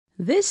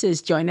This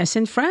is Join Us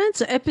in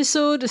France,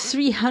 episode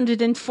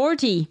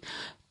 340.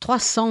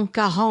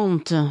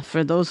 340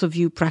 for those of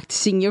you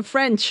practicing your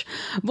French.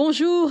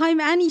 Bonjour,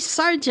 I'm Annie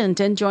Sargent,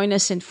 and Join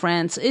Us in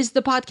France is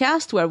the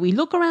podcast where we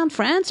look around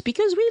France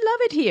because we love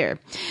it here.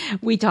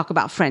 We talk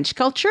about French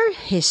culture,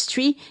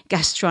 history,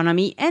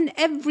 gastronomy, and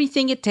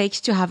everything it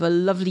takes to have a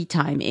lovely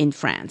time in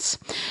France.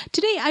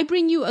 Today, I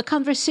bring you a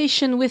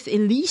conversation with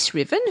Elyse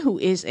Rivin, who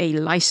is a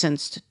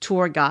licensed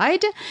tour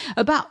guide,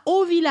 about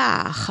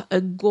Auvillar,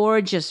 a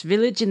gorgeous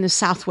village in the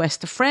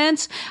southwest of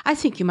France. I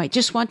think you might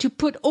just want to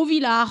put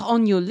Auvillar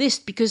on your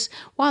list because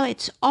while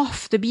it's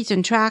off the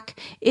beaten track,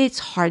 it's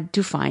hard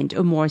to find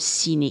a more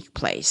scenic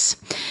place.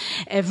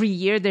 Every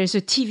year there's a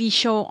TV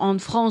show on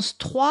France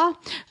 3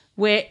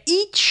 where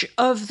each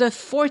of the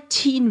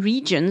 14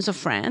 regions of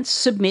France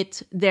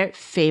submit their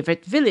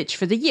favorite village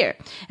for the year,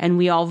 and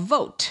we all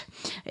vote.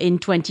 In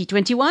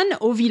 2021,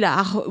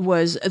 Auvillar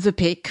was the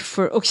pick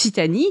for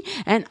Occitanie,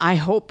 and I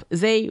hope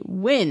they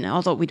win.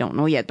 Although we don't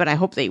know yet, but I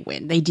hope they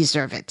win. They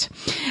deserve it.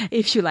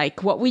 If you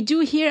like what we do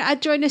here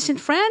at Join Us in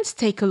France,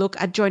 take a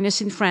look at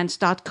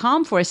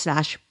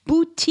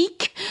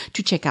joinusinfrance.com/boutique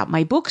to check out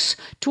my books,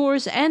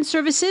 tours, and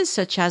services,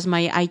 such as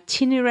my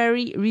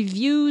itinerary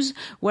reviews,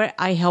 where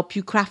I help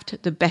you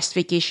craft the best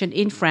vacation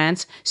in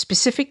France,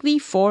 specifically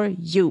for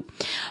you.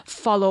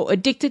 Follow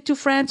Addicted to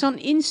France on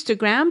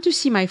Instagram to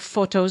see my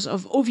photos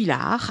of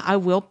Auvillar. I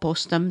will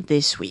post them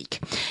this week.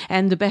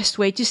 And the best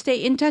way to stay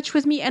in touch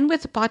with me and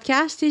with the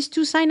podcast is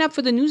to sign up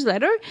for the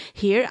newsletter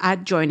here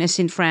at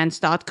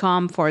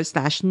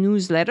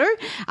joinusinfrance.com/newsletter.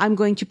 I'm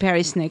going to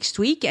Paris next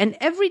week, and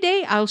every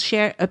day I'll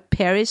share a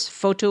Paris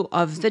photo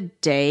of the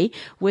day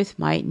with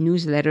my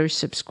newsletter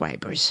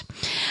subscribers.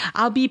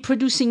 I'll be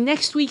producing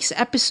next week's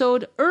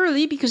episode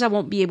early because I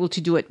won't be able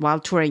to do it while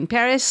touring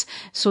Paris,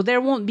 so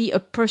there won't be a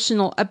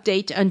personal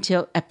update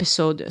until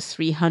episode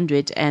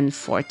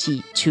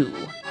 342.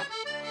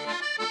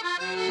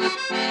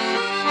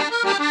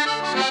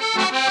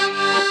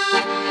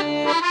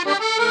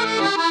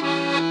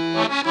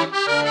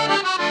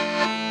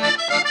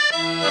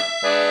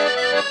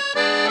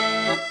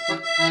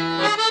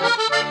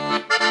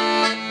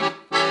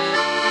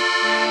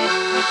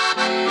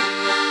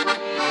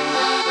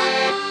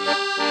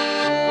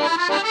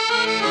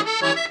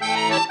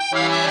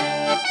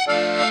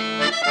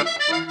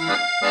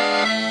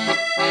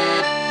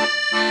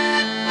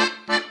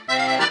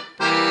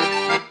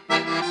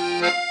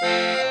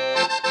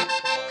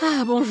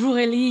 Bonjour,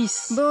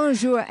 Elyse.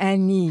 Bonjour,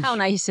 Annie. How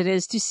nice it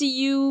is to see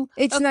you.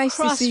 It's nice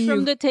to see you. Across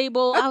from the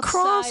table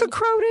Across outside. a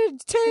crowded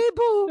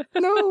table.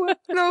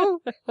 No.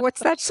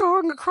 What's that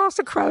song? Across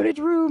a crowded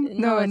room.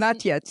 No,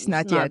 not yet. It's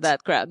not yet. Not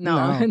that crowd.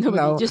 No.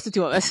 No. Just the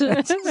two of us.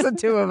 Just the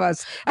two of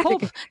us.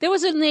 There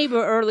was a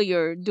neighbor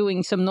earlier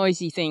doing some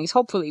noisy things.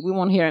 Hopefully, we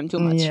won't hear him too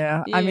much.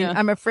 Yeah. I mean,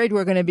 I'm afraid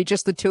we're going to be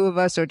just the two of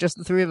us or just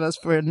the three of us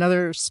for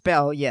another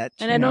spell yet.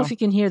 And I don't know if you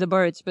can hear the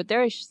birds, but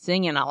they're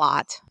singing a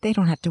lot. They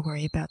don't have to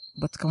worry about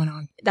what's going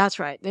on. That's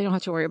right. They don't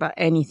have to worry about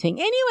anything.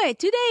 Anyway,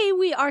 today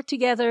we are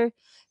together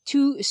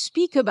to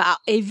speak about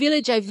a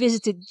village I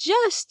visited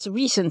just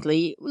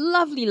recently.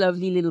 Lovely,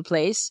 lovely little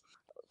place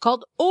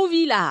called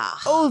Auvillar.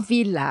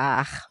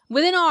 Auvillar.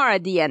 With an R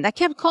at the end. I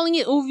kept calling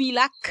it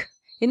Auvillac.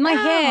 In my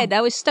head,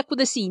 I was stuck with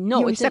a C.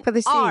 No, it's an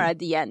R at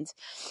the end.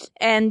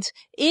 And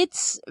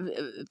it's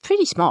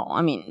pretty small.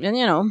 I mean, you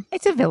know.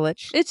 It's a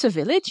village. It's a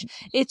village.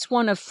 It's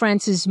one of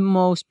France's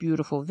most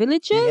beautiful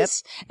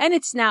villages. Yep. And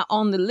it's now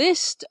on the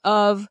list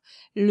of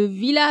Le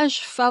Village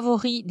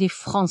Favori des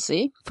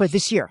Français. For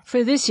this year,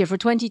 for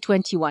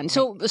 2021. Right.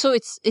 So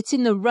it's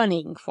in the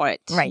running for it.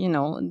 Right. You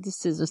know,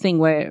 this is a thing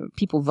where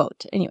people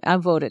vote. Anyway, I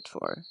voted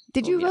for.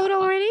 Did you vote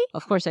already?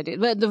 Of course I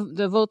did. But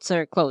the votes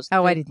are closed.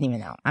 Oh, I didn't even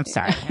know. I'm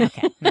sorry.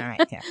 Okay. All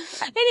right. Yeah.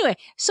 Anyway,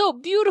 so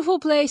beautiful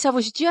place. I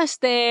was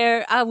just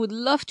there. I would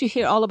love to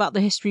hear all about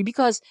the history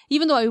because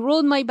even though I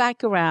rode my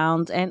bike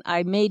around and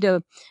I made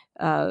a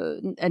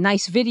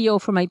nice video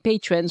for my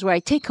patrons where I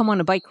take them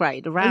on a bike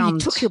ride around. Oh,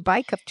 you took your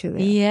bike up to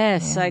there.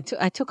 Yes, yeah.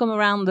 I took them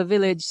around the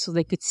village so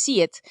they could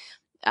see it.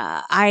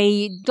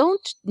 I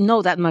don't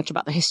know that much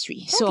about the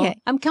history, so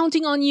I'm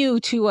counting on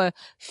you to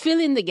fill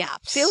in the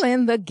gaps. Fill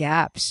in the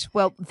gaps.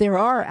 Well, there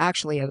are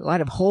actually a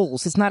lot of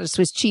holes. It's not a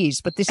Swiss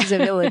cheese, but this is a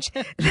village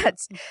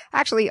that's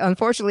actually,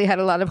 unfortunately, had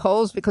a lot of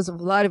holes because of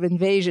a lot of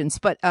invasions.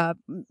 But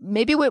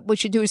maybe what we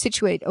should do is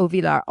situate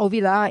Auvillar.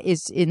 Auvillar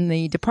is in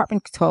the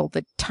department called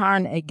the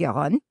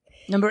Tarn-et-Garonne.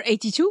 Number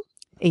 82?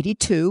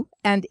 82.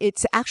 And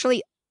it's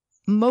actually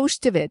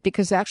most of it,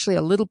 because actually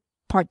a little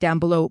part down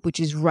below,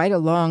 which is right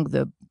along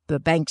the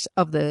banks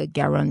of the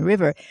Garonne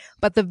River.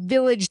 But the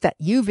village that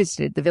you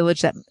visited, the village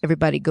that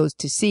everybody goes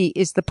to see,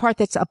 is the part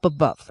that's up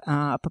above,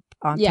 up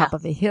on top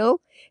of a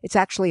hill. It's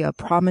actually a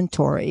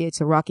promontory. It's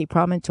a rocky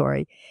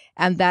promontory.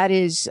 And that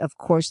is, of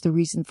course, the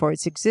reason for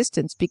its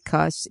existence,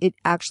 because it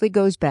actually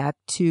goes back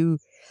to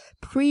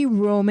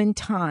pre-Roman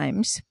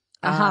times.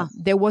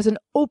 There was an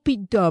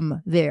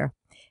oppidum there.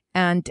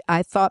 And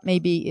I thought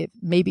maybe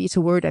it's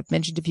a word I've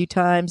mentioned a few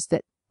times,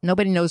 that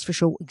Nobody knows for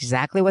sure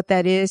exactly what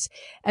that is.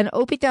 And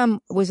Oppidum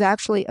was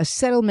actually a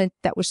settlement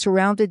that was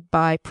surrounded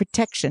by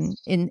protection.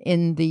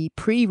 In the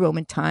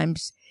pre-Roman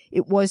times,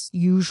 it was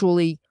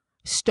usually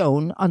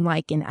stone,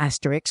 unlike in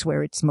Asterix,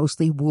 where it's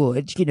mostly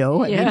wood,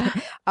 Yeah.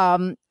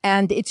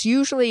 And it's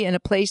usually in a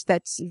place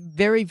that's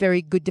very,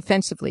 very good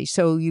defensively.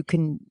 So you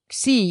can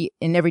see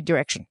in every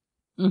direction.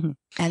 Mm-hmm.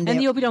 And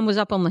the Oppidum was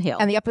up on the hill.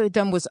 And the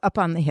Oppidum was up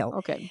on the hill.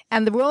 Okay.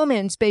 And the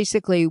Romans,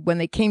 basically, when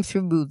they came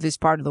through this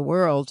part of the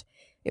world,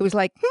 it was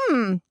like,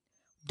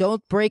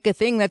 don't break a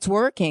thing that's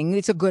working.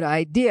 It's a good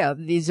idea.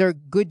 These are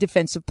good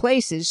defensive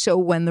places. So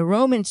when the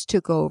Romans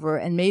took over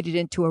and made it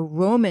into a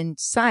Roman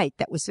site,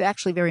 that was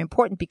actually very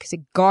important because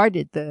it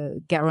guarded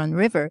the Garonne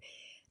River.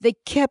 They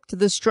kept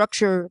the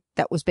structure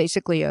that was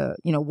basically a,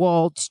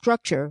 walled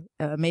structure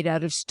made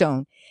out of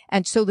stone.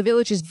 And so the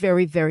village is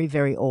very, very,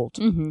 very old,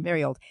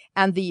 very old.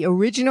 And the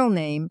original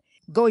name,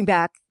 going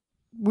back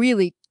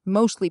really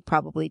mostly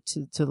probably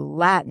to the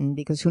Latin,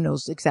 because who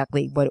knows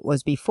exactly what it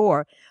was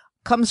before,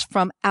 comes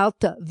from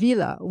Alta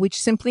Villa, which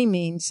simply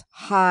means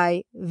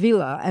high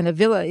villa. And a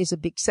villa is a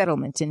big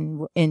settlement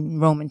in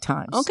Roman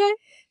times. Okay.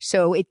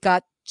 So it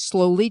got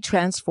slowly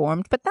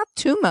transformed, but not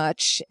too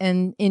much,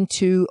 and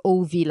into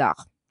Auvillar.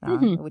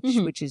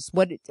 Which is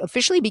what it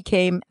officially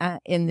became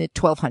in the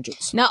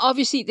 1200s. Now,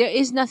 obviously, there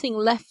is nothing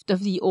left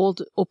of the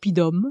old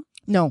Oppidum.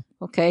 No.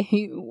 Okay.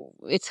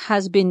 It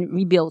has been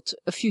rebuilt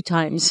a few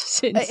times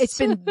since. It's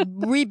been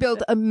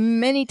rebuilt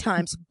many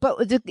times, but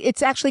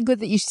it's actually good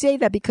that you say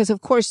that because,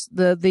 of course,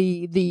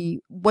 the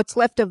what's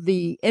left of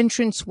the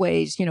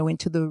entranceways,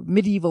 into the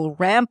medieval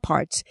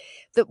ramparts,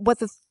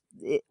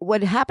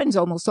 what happens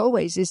almost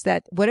always is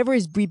that whatever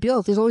is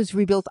rebuilt is always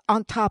rebuilt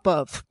on top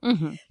of.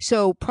 Mm-hmm.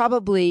 So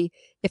probably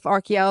if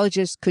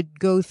archaeologists could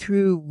go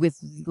through with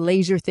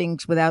laser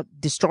things without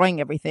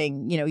destroying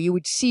everything, you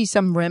would see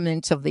some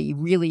remnants of the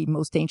really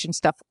most ancient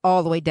stuff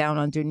all the way down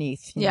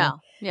underneath. Yeah.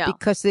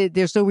 Because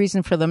there's no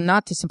reason for them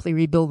not to simply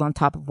rebuild on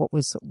top of what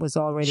was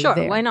already there.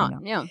 Sure, why not?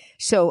 Yeah.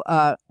 So,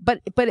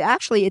 but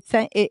actually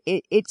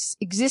its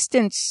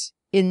existence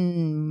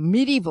in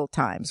medieval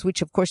times,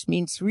 which of course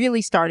means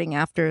really starting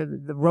after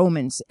the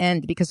Romans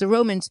end, because the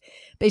Romans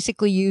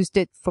basically used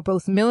it for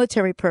both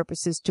military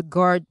purposes to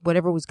guard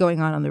whatever was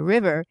going on the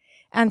river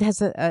and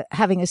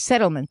having a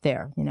settlement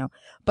there,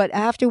 But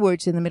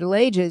afterwards in the Middle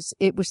Ages,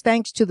 it was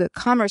thanks to the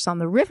commerce on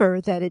the river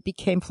that it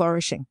became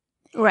flourishing.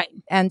 Right.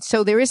 And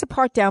so there is a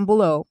part down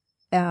below.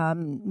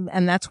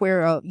 And that's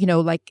where,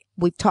 like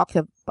we've talked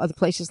of other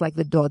places like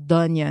the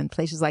Dordogne and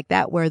places like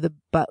that, where the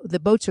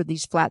boats are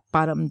these flat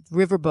bottomed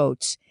river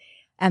boats.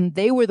 And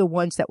they were the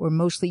ones that were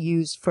mostly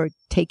used for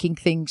taking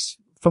things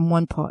from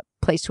one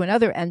place to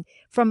another. And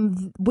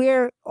from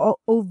where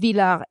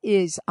Auvillar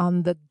is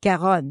on the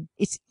Garonne,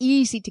 it's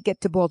easy to get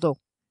to Bordeaux.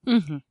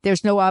 Mm-hmm.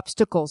 There's no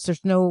obstacles.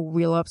 There's no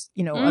real,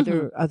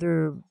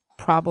 other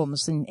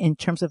problems in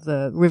terms of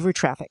the river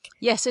traffic.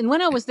 Yes. And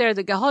when I was there,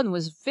 the Garonne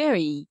was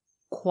very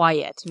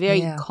quiet,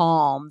 very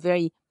calm,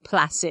 very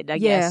placid, I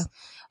guess.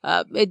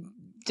 It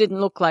didn't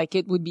look like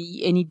it would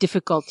be any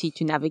difficulty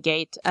to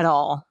navigate at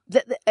all.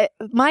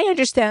 My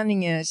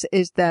understanding is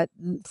that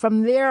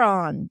from there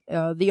on,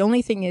 the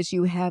only thing is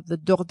you have the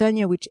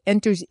Dordogne, which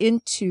enters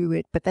into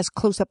it, but that's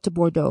close up to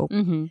Bordeaux.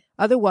 Mm-hmm.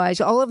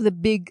 Otherwise, all of the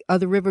big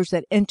other rivers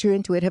that enter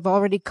into it have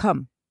already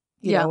come.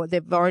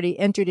 They've already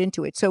entered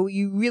into it. So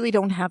you really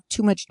don't have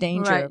too much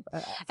danger.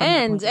 Right.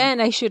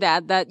 And I should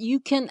add that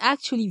you can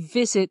actually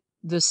visit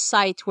the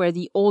site where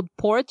the old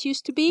port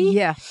used to be.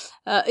 Yeah.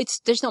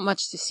 There's not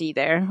much to see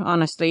there,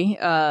 honestly.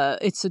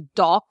 It's a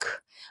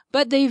dock,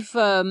 but they've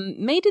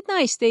made it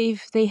nice.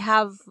 They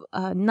have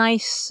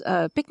nice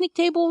picnic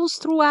tables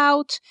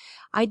throughout.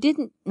 I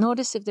didn't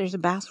notice if there's a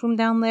bathroom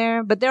down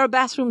there, but there are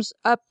bathrooms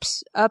up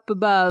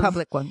above.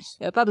 Public ones.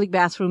 Public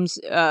bathrooms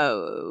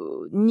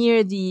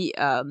near the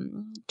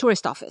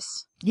tourist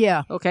office.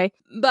 Yeah. Okay.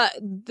 But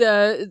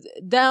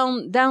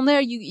down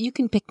there you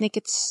can picnic.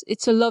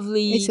 It's a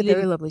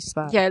very lovely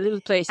spot. Yeah, little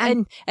place.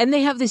 And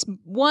they have this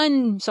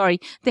one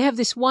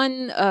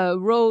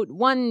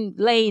one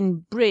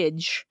lane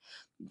bridge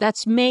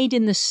that's made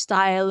in the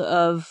style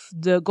of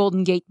the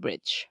Golden Gate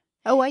Bridge.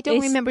 Oh, I don't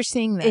remember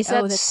seeing that.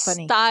 That's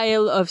funny.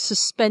 Style of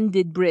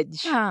suspended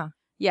bridge. Ah.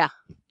 Yeah.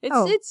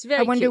 It's very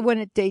I wonder cute. when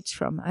it dates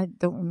from. I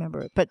don't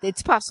remember it, but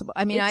it's possible.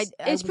 I mean,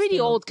 it's pretty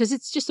old because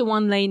it's just a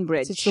one-lane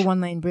bridge. It's a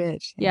one-lane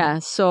bridge. Yeah,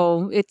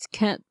 so it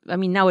can't. I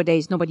mean,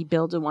 nowadays nobody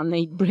builds a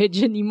one-lane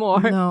bridge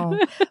anymore. No,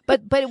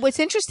 but what's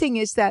interesting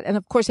is that, and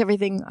of course,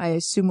 everything I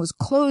assume was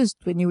closed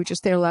when you were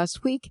just there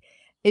last week,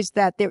 is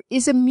that there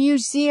is a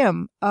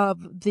museum of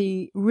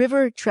the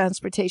river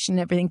transportation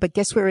and everything. But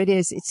guess where it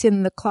is? It's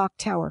in the clock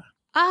tower.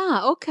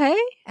 Ah, okay.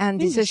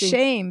 And it's a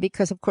shame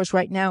because, of course,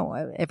 right now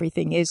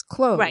everything is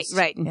closed.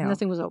 Right.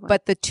 Nothing was open.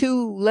 But the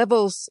two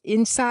levels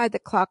inside the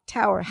clock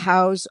tower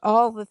house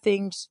all the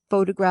things,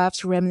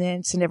 photographs,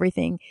 remnants, and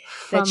everything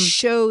that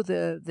show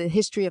the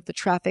history of the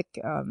traffic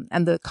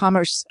and the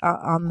commerce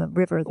on the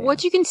river there.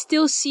 What you can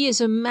still see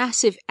is a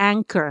massive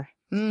anchor.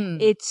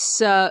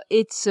 It's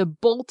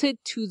bolted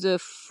to the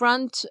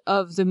front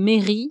of the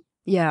mairie.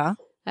 Yeah.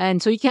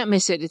 And so you can't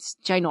miss it. It's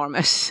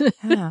ginormous.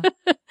 Yeah.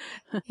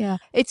 Yeah.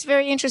 It's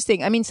very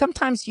interesting. I mean,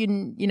 sometimes you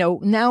know,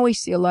 now we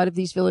see a lot of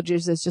these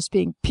villages as just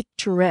being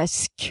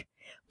picturesque,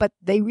 but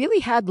they really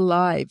had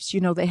lives.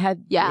 You know, they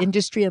had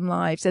industry and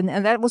lives. And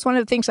that was one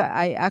of the things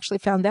I actually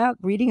found out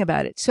reading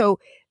about it. So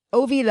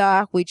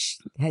Auvillar, which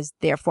has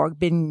therefore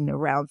been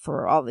around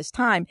for all this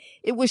time,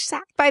 it was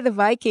sacked by the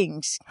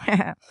Vikings.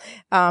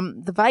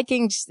 The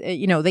Vikings,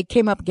 you know, they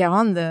came up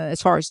Garonne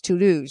as far as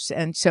Toulouse.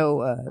 And so,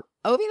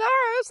 Auvillar,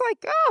 I was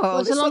like,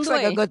 oh, this looks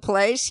like a good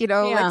place. You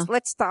know,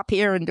 let's stop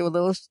here and do a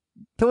little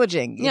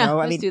pillaging. You know,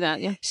 let's do that.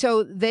 Yeah.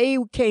 So they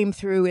came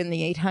through in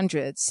the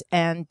 800s,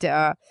 and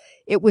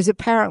it was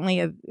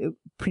apparently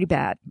pretty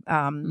bad.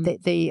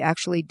 They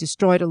actually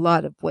destroyed a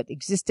lot of what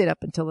existed up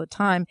until the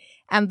time,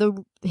 and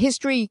the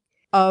history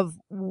of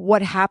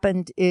what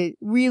happened, it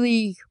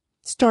really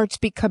starts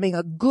becoming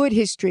a good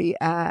history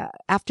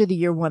after the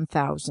year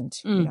 1000,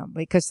 you know,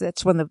 because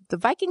that's when the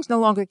Vikings no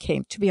longer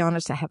came. To be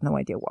honest, I have no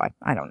idea why.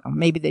 I don't know.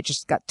 Maybe they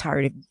just got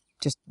tired of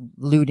just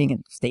looting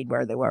and stayed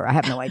where they were. I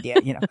have no idea,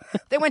 you know.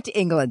 They went to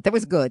England. That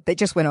was good. They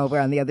just went over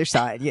on the other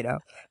side, you know.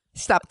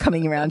 Stopped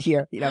coming around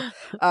here, you know.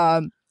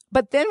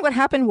 But then what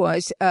happened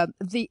was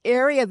the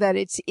area that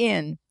it's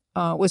in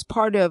was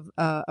part of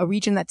a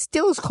region that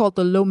still is called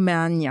the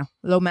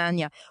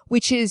Lomania,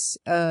 which is,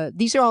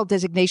 these are all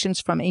designations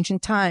from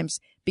ancient times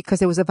because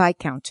there was a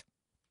Viscount.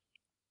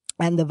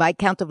 And the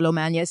Viscount of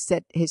Lomania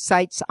set his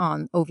sights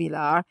on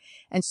Auvillar.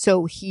 And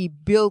so he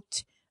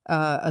built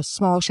a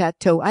small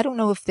chateau. I don't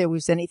know if there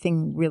was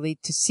anything really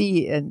to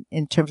see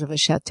in terms of a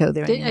chateau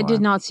there anymore. I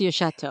did not see a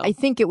chateau. I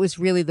think it was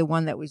really it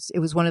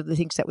was one of the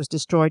things that was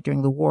destroyed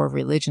during the War of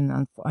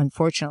Religion,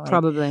 unfortunately.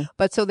 Probably.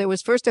 But so there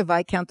was first a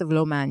Viscount of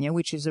Lomania,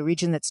 which is a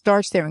region that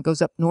starts there and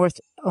goes up north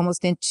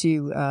almost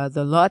into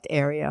the Lot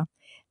area.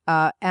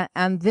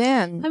 And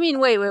then... I mean,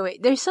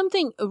 wait. There's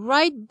something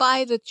right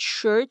by the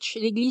church,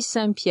 l'Église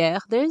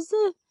Saint-Pierre. There's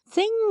a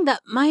thing that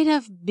might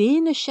have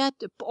been a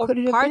chateau or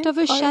part of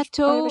a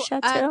chateau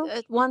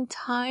at one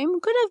time.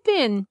 Could have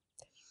been.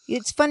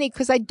 It's funny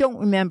because I don't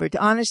remember.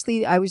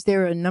 Honestly, I was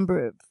there I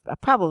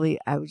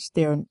was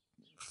there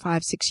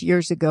 5-6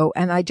 years ago,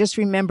 and I just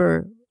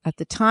remember at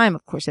the time,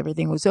 of course,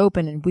 everything was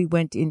open, and we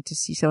went in to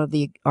see some of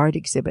the art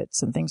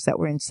exhibits and things that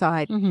were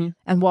inside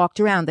and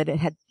walked around.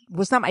 That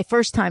was not my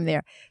first time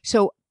there,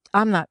 so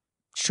I'm not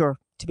sure.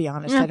 To be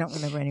honest, I don't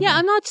remember anymore. Yeah,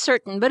 I'm not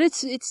certain, but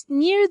it's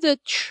near the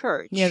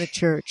church. Near the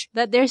church.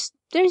 That there's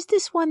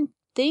this one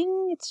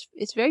thing.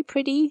 It's very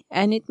pretty,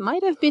 and it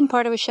might have been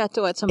part of a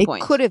chateau at some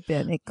point. It could have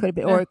been,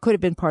 or it could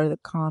have been part of the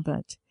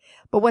convent.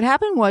 But what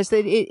happened was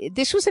that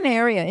this was an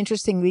area,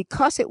 interesting,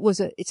 because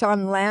it's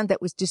on land that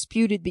was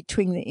disputed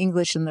between the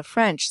English and the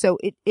French. So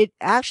it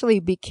actually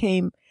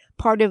became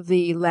part of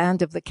the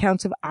land of the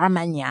Counts of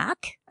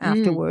Armagnac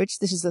afterwards.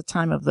 This is the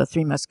time of the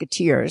Three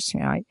Musketeers,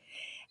 right?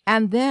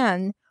 And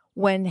then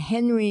when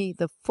Henry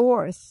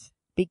IV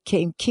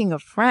became king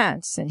of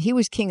France, and he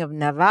was king of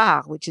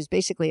Navarre, which is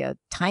basically a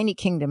tiny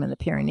kingdom in the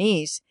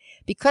Pyrenees,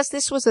 because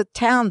this was a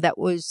town that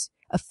was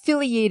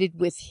affiliated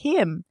with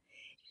him,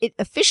 it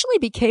officially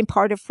became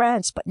part of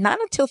France, but not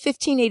until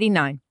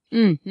 1589.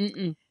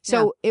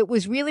 So it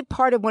was really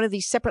part of one of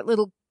these separate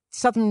little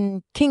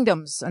southern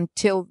kingdoms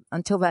until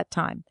that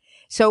time.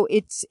 So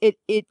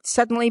it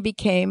suddenly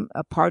became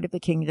a part of the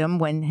kingdom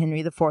when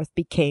Henry IV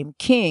became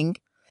king.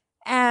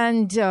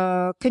 And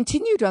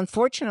continued,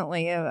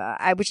 unfortunately.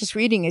 I was just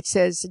reading, it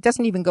says, it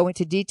doesn't even go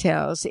into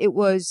details. It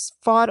was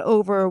fought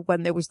over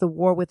when there was the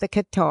war with the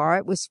Qatar.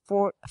 It was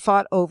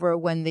fought over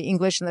when the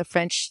English and the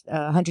French,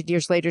 100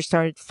 years later,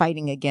 started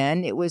fighting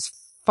again. It was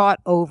fought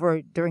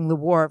over during the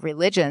War of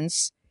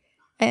Religions.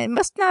 And it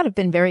must not have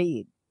been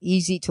very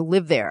easy to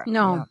live there.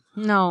 No,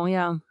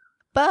 yeah.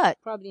 But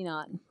probably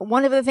not.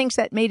 One of the things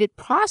that made it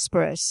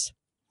prosperous,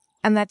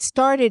 and that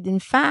started, in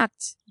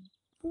fact,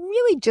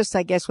 really just,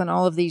 I guess, when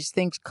all of these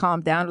things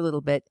calmed down a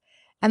little bit.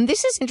 And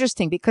this is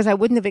interesting because I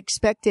wouldn't have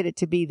expected it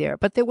to be there,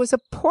 but there was a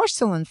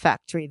porcelain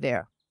factory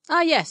there.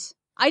 Ah, yes.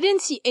 I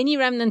didn't see any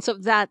remnants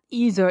of that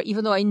either,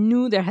 even though I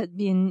knew there had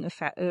been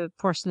a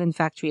porcelain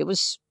factory. It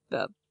was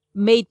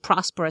made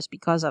prosperous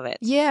because of it.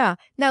 Yeah.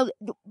 Now,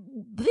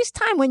 this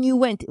time when you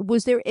went,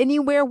 was there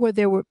anywhere where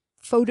there were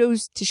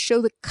photos to show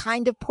the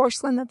kind of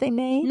porcelain that they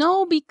made?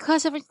 No,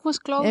 because everything was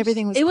closed.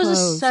 Everything was closed. It was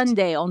a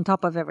Sunday on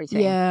top of everything.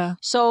 Yeah.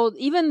 So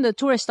even the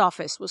tourist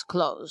office was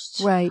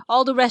closed. Right.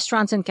 All the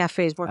restaurants and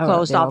cafes were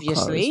closed,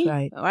 obviously.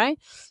 Closed, right.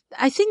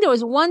 I think there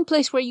was one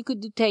place where you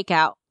could do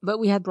takeout, but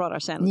we had brought our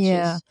sandwiches.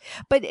 Yeah.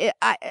 But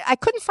I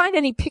couldn't find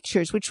any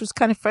pictures, which was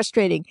kind of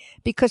frustrating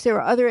because there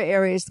are other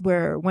areas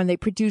where when they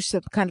produce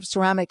some kind of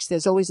ceramics,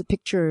 there's always a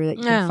picture that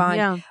you can find.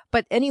 Yeah.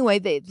 But anyway,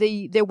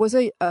 there was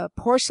a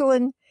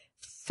porcelain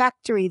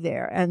factory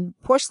there, and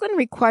porcelain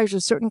requires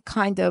a certain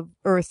kind of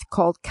earth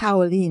called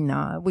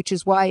kaolin, which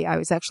is why I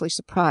was actually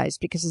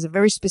surprised because it's a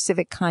very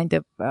specific kind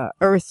of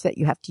earth that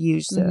you have to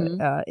use.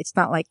 It's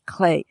not like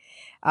clay.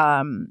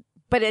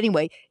 But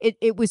anyway,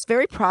 it was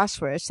very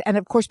prosperous, and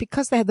of course,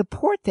 because they had the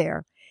port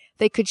there,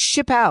 they could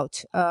ship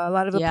out a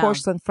lot of the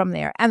porcelain from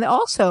there, and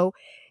also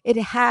it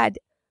had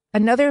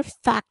another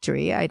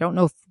factory. I don't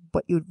know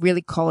what you'd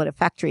really call it a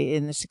factory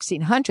in the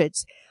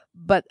 1600s,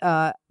 but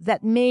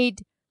that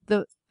made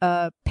the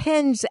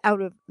pens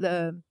out of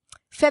the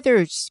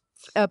feathers,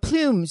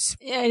 plumes.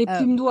 Yeah, les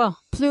plumes d'oie.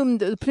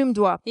 Plume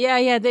d'oie.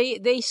 Yeah.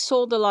 They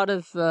sold a lot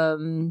of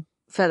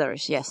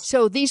feathers. Yes.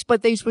 So these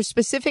were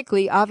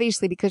specifically,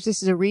 obviously, because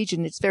this is a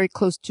region, it's very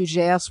close to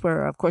Gers,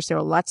 where, of course, there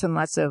are lots and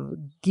lots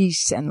of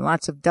geese and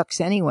lots of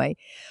ducks anyway.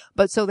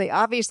 But so they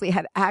obviously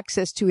had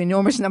access to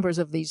enormous numbers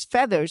of these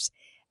feathers,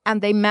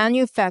 and they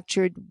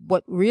manufactured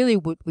what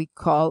we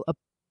call a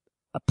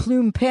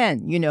plume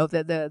pen,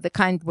 the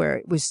kind where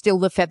it was still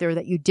the feather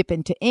that you dip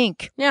into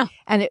ink. Yeah.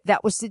 And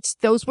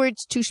those were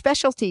its two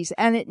specialties,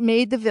 and it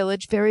made the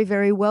village very,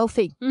 very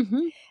wealthy.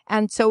 Mm-hmm.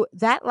 And so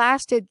that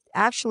lasted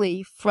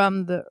actually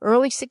from the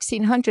early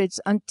 1600s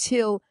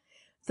until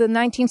the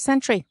 19th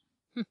century.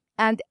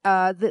 And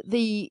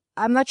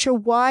I'm not sure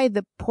why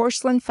the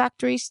porcelain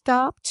factory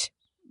stopped.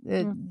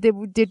 There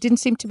didn't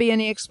seem to be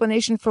any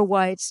explanation for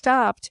why it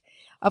stopped.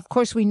 Of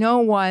course, we know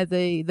why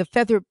the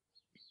feather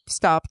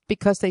stopped,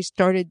 because they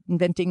started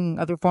inventing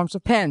other forms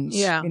of pens.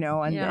 Yeah.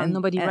 And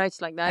nobody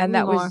writes like that and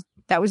anymore.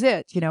 that was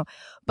it,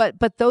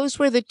 But those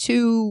were the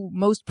two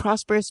most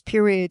prosperous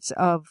periods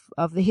of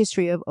the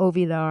history of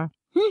Auvillar.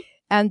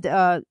 And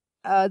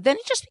then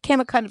it just became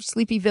a kind of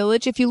sleepy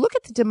village. If you look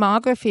at the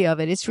demography of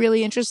it, it's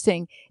really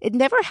interesting. It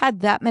never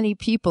had that many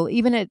people.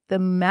 Even at the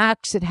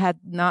max, it had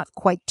not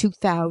quite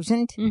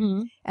 2,000.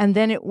 Mm-hmm. And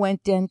then it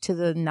went into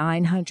the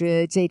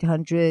 900s,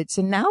 800s,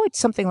 and now it's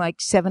something like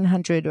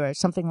 700 or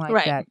something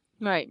like that.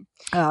 Right.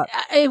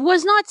 It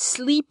was not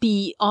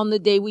sleepy on the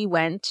day we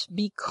went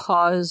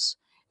because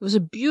it was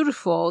a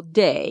beautiful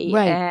day,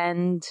 right,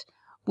 and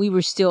we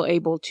were still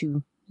able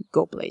to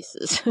go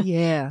places.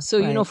 Yeah. So,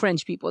 right.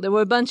 French people. There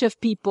were a bunch of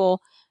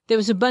people. There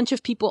was a bunch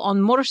of people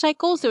on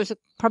motorcycles. There was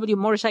probably a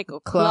motorcycle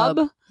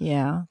club.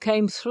 Yeah.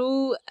 Came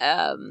through.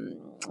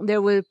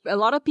 There were a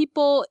lot of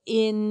people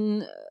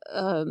in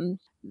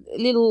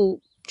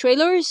little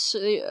trailers,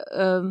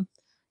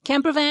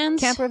 camper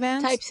vans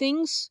type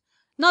things.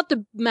 Not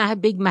the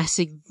big,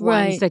 massive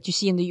ones right. that you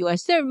see in the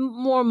U.S. They're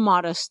more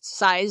modest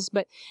size,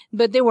 but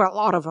there were a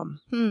lot of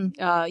them.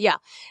 Yeah.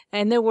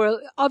 And there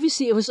were,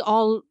 obviously, it was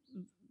all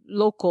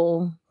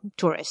local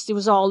tourists. It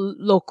was all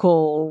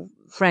local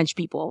French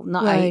people.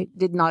 No, right. I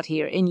did not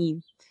hear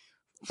any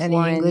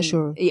English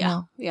or...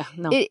 Yeah,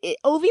 no.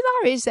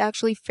 Auvillar is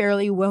actually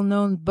fairly well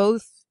known,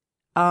 both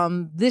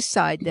this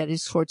side that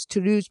is towards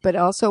Toulouse, but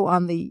also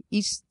on the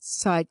east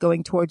side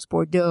going towards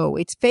Bordeaux.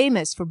 It's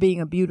famous for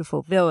being a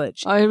beautiful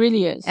village. Oh, it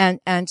really is.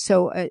 And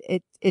so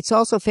it's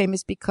also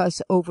famous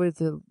because over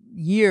the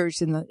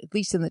years, at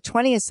least in the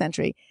 20th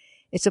century,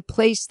 it's a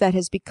place that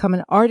has become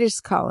an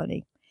artist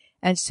colony.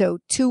 And so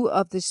two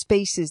of the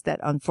spaces that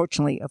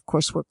unfortunately, of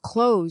course, were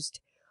closed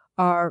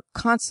are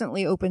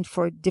constantly open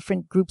for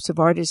different groups of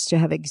artists to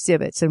have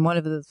exhibits. And one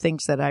of the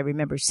things that I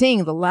remember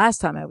seeing the last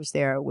time I was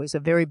there was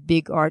a very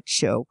big art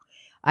show.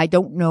 I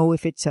don't know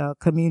if it's a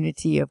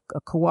community of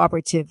a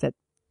cooperative that,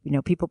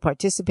 people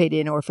participate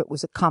in, or if it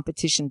was a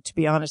competition. To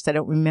be honest, I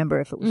don't remember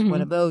if it was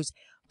one of those,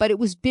 but it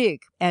was big,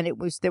 and there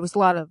was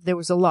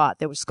a lot.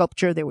 There was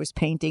sculpture, there was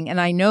painting.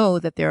 And I know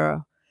that there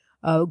are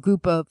a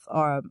group of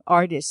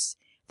artists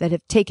that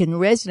have taken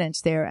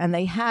residence there, and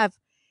they have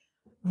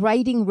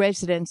writing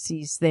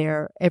residencies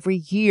there every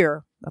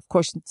year. Of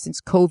course,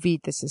 since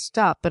COVID, this has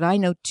stopped, but I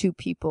know two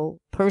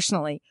people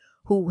personally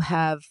who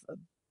have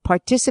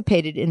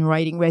participated in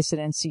writing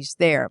residencies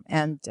there.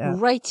 And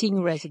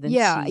writing residencies.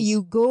 Yeah,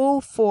 you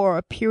go for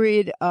a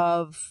period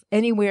of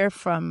anywhere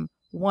from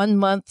 1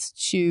 month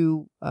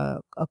to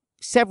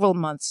several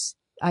months.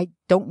 I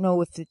don't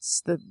know if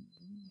it's the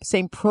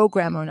same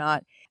program or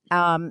not.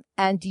 And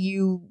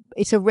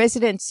it's a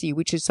residency,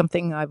 which is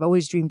something I've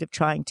always dreamed of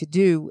trying to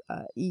do.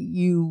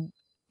 You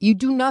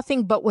do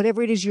nothing but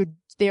whatever it is you're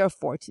there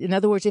for. In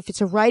other words, if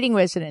it's a writing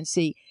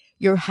residency,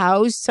 you're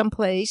housed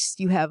someplace,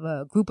 you have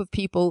a group of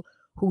people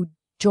who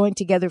join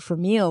together for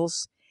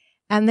meals,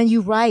 and then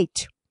you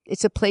write.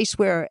 It's a place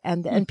where,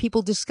 and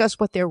people discuss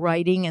what they're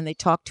writing, and they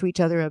talk to each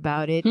other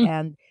about it,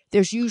 and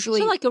there's usually...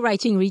 So like a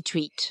writing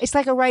retreat. It's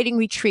like a writing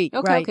retreat,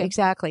 okay, right, okay.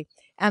 Exactly.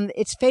 And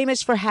it's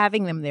famous for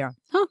having them there.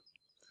 Huh.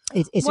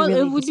 It's well,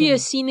 really it would be a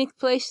scenic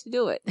place to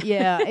do it.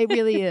 Yeah, it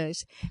really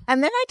is.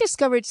 And then I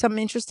discovered some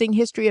interesting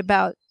history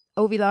about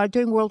Auvillar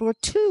during World War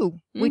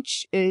II,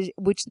 which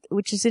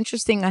is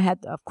interesting. I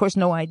had, of course,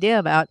 no idea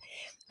about.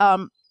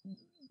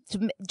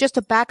 Just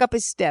to back up a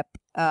step,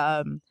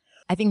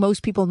 I think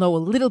most people know a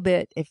little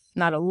bit, if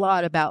not a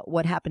lot, about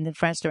what happened in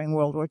France during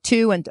World War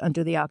II and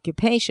under the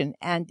occupation.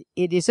 And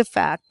it is a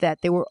fact that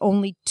there were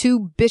only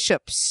 2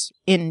 bishops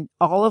in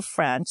all of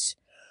France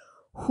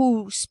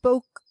who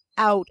spoke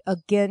out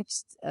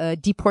against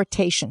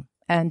deportation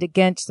and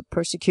against the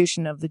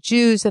persecution of the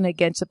Jews and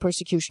against the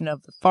persecution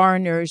of the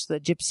foreigners, the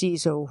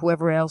gypsies, or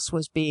whoever else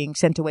was being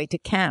sent away to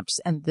camps.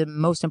 And the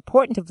most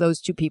important of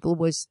those 2 people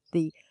was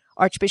the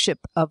Archbishop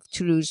of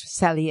Toulouse,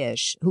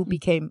 Saliège, who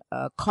became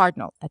a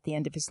cardinal at the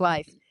end of his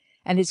life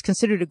and is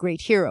considered a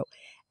great hero.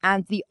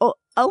 And the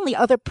only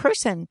other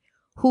person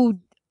who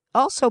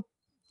also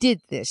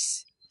did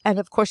this, and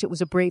of course it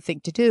was a brave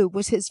thing to do,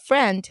 was his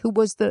friend who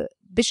was the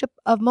Bishop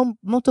of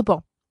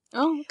Montauban.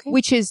 Oh, okay.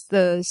 Which is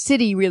the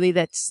city really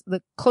that's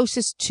the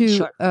closest to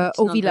Sure. It's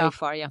not very Auvillar.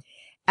 far, yeah.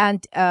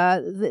 And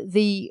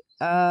the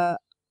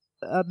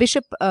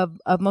Bishop of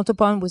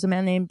Montauban was a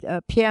man named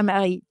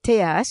Pierre-Marie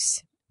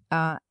Théas,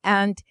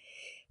 and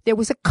there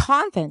was a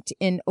convent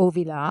in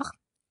Auvillar,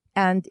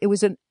 and it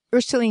was an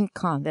Ursuline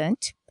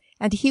convent,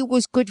 and he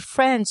was good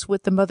friends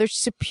with the Mother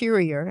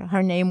Superior.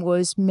 Her name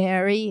was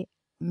Mary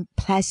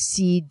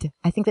Placide.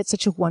 I think that's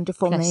such a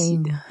wonderful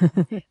name.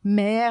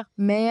 Mère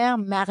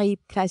Marie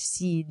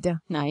Placide.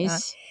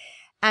 Nice.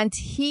 And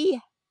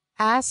he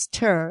asked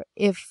her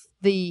if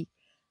the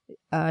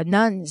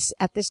nuns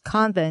at this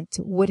convent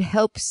would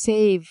help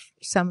save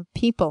some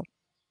people.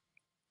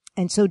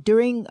 And so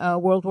during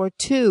World War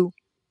II,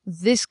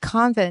 this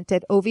convent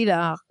at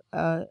Auvillar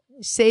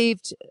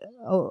saved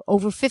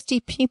over 50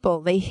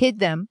 people. They hid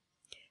them.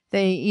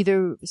 They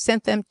either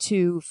sent them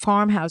to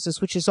farmhouses,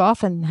 which is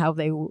often how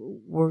they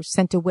were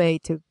sent away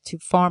to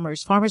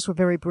farmers. Farmers were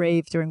very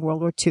brave during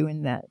World War II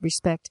in that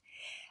respect.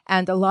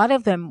 And a lot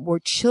of them were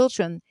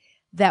children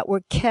that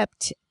were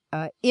kept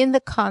in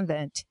the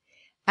convent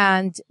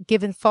and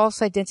given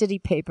false identity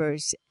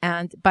papers.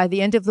 And by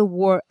the end of the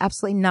war,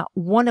 absolutely not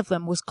one of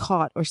them was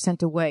caught or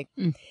sent away.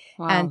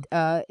 Wow. And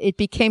it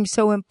became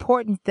so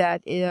important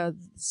that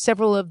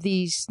several of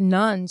these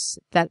nuns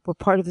that were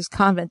part of this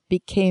convent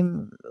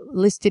became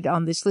listed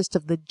on this list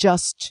of the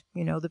just,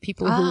 the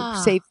people who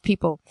saved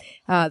people,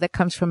 that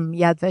comes from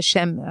Yad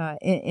Vashem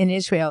in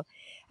Israel.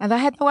 And I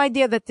had no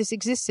idea that this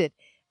existed.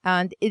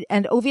 And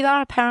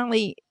Auvillar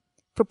apparently,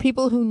 for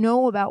people who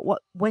know about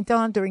what went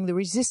on during the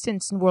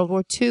resistance in World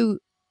War II,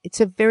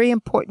 it's a very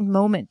important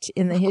moment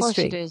in the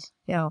history. Of course it is.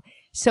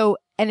 So,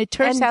 and it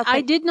turns out that I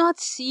did not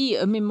see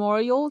a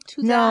memorial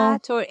to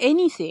that or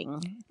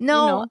anything.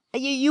 No,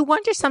 you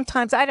wonder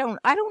sometimes. I don't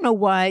know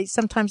why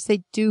sometimes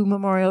they do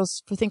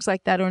memorials for things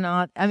like that or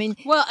not. I mean,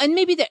 well, and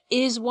maybe there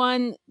is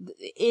one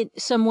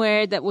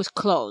somewhere that was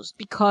closed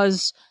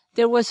because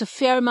there was a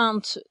fair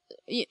amount.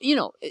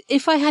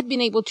 If I had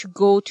been able to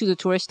go to the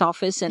tourist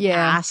office and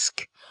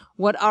ask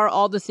what are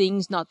all the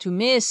things not to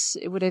miss,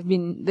 it would have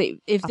been,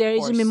 if there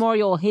is a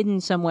memorial hidden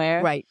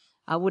somewhere, right?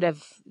 would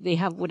have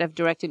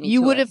directed me.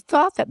 You would have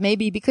thought that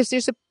maybe because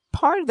there's a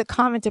part of the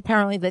convent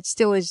apparently that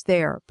still is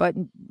there, but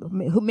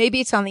maybe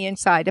it's on the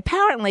inside.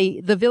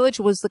 Apparently, the village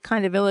was the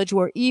kind of village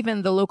where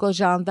even the local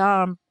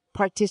gendarme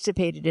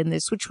participated in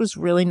this, which was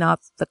really not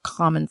the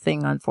common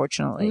thing,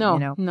 unfortunately.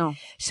 No.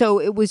 So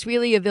it was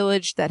really a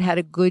village that had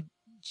a good,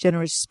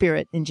 generous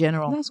spirit in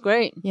general. That's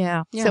great.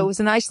 Yeah. So it was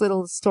a nice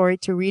little story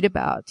to read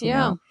about. You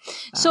know?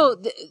 So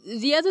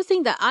the other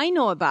thing that I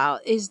know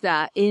about is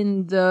that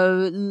in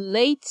the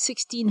late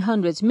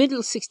 1600s,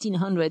 middle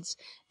 1600s,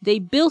 they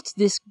built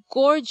this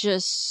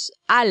gorgeous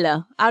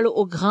halle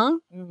au grain.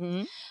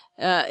 Mm-hmm.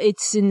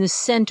 It's in the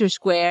center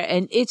square,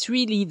 and it's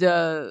really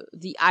the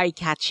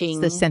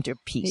eye-catching. It's the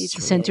centerpiece. It's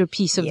the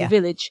centerpiece of the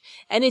village,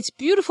 and it's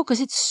beautiful because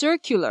it's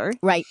circular.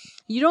 Right.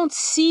 You don't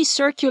see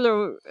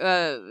circular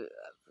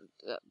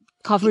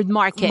covered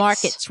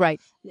markets, right?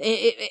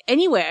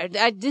 Anywhere.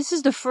 This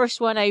is the first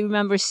one I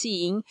remember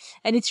seeing,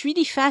 and it's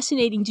really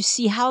fascinating to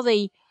see how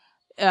they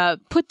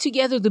put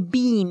together the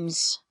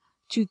beams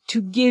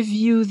to give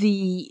you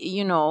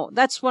the,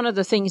 that's one of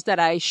the things that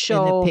I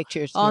show in the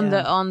pictures,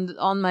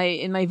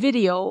 in my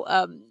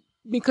video,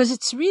 because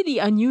it's really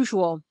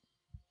unusual.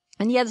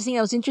 And the other thing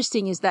that was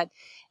interesting is that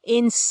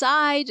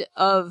inside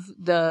of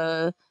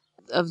the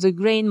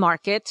grain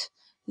market,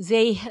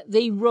 they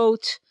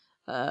wrote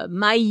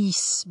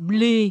maïs,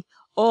 blé,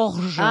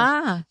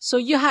 orge. So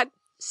you had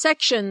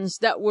sections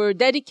that were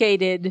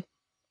dedicated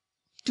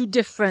to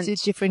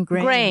different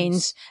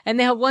grains. And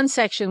they had one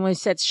section where it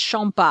said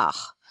champard.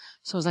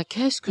 So I was like,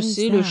 qu'est-ce que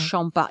c'est le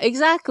champard?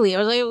 Exactly. I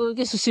was like,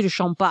 qu'est-ce que c'est le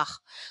champard?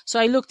 So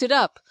I looked it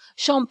up.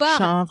 Champard.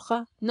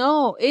 Chanvre?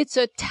 No, it's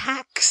a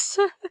tax.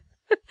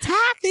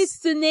 Tax? It's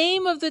the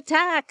name of the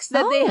tax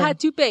that they had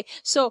to pay.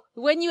 So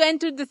when you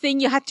entered the thing,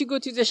 you had to go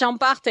to the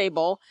champard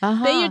table,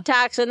 pay your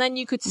tax, and then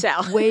you could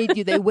sell.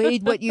 They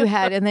weighed what you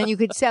had, and then you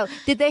could sell.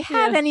 Did they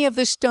have any of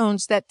the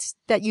stones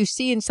that you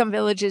see in some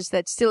villages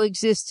that still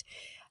exist?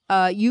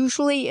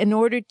 Usually, in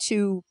order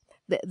to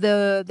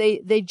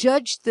they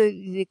judged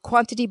the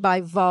quantity by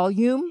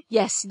volume.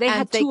 Yes, they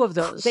had two of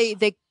those.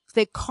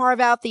 They carve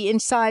out the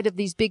inside of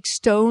these big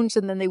stones,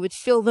 and then they would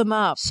fill them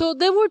up. So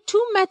there were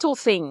two metal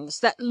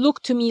things that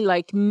looked to me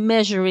like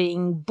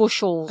measuring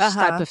bushels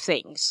type of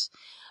things.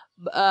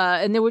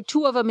 And there were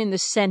two of them in the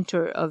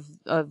center of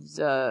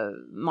the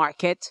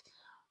market.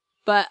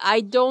 But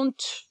I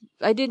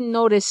didn't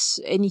notice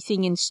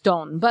anything in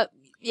stone. But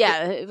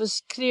yeah, it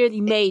was clearly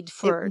made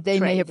for They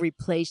trade. may have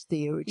replaced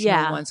the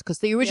original ones, because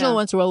the original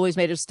ones were always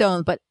made of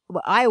stone. But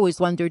I always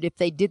wondered if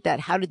they did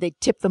that, how did they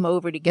tip them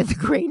over to get the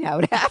grain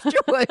out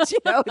afterwards?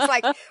 It's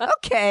like,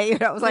 okay.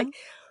 I was like,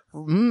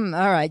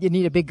 all right, you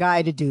need a big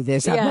guy to do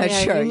this. I'm not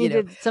sure. You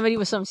needed somebody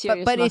with some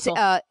serious but muscle.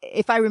 It's,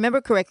 if I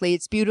remember correctly,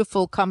 it's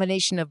beautiful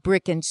combination of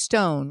brick and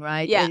stone,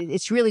 right? Yeah.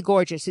 It's really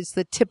gorgeous. It's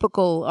the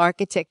typical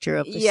architecture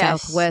of the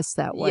Southwest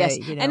that way. Yes.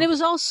 You know? And it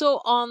was also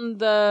on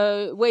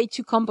the way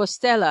to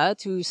Compostela,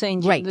 to the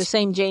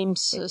St.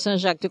 James,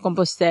 Saint-Jacques de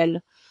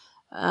Compostelle,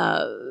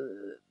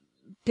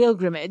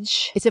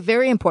 pilgrimage. It's a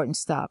very important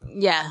stop.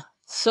 Yeah.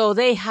 So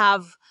they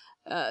have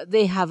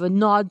a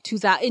nod to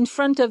that. In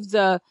front of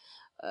the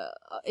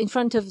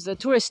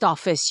tourist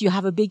office, you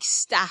have a big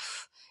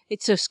staff.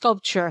 It's a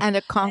sculpture. And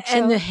a conch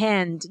and the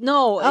hand.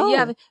 No,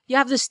 you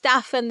have the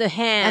staff and the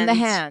hand. And the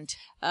hand.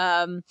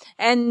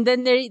 And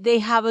then they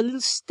have a little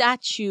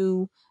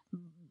statue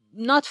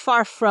not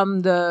far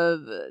from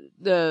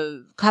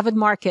the covered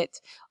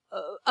market.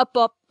 Up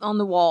on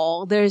the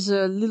wall, there's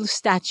a little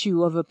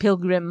statue of a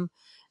pilgrim.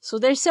 So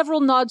there's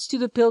several nods to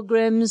the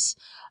pilgrims.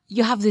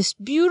 You have this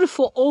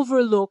beautiful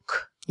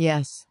overlook.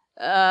 Yes.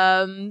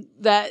 So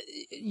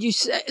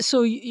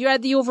you're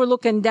at the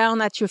overlook, and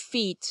down at your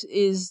feet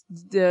is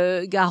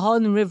the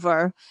Garonne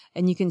River,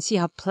 and you can see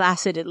how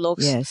placid it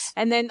looks. Yes.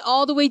 And then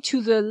all the way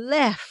to the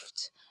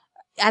left,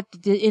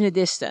 in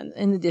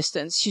the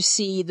distance, you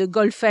see the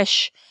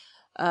Golfech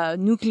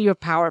nuclear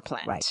power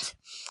plant. Right.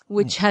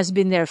 Which has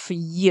been there for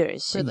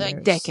years,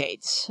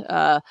 decades.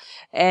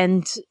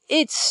 And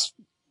it's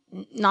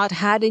not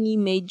had any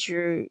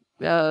major,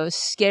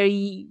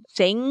 scary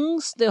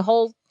things the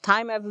whole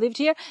time I've lived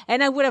here.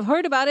 And I would have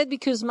heard about it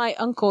because my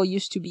uncle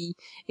used to be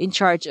in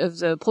charge of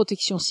the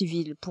protection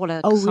civile pour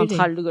la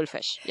centrale de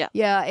Golfech. Yeah.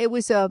 Yeah. It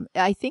was,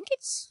 I think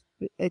it's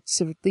at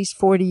least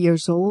 40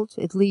 years old.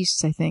 At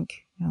least, I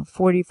think,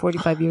 40,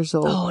 45 years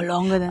old. Oh,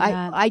 longer than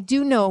that. I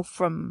do know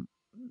from,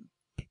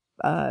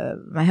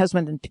 my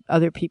husband and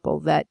other people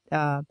that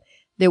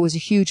there was a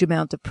huge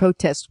amount of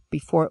protest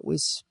before it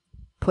was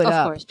put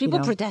up. Of course, people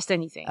protest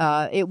anything.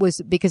 It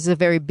was because it's a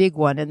very big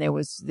one, and there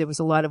was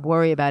a lot of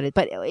worry about it.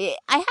 But I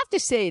have to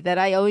say that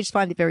I always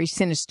find it very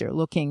sinister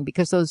looking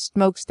because those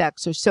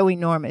smokestacks are so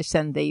enormous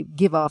and they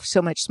give off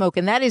so much smoke,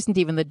 and that isn't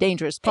even the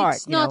dangerous part.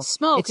 It's not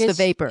smoke. It's the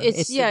vapor.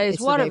 It's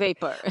water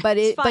vapor. But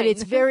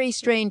it's very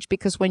strange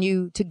because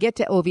to get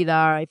to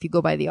Auvillar, if you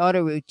go by the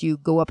autoroute, you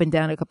go up and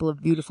down a couple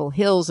of beautiful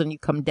hills, and you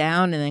come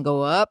down and then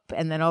go up,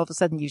 and then all of a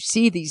sudden you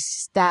see these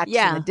stacks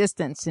in the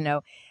distance,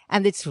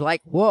 and it's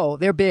like, whoa,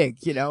 they're big,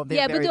 They're but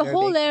very, the very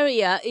whole big.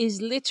 area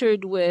is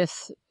littered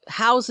with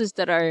houses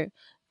that are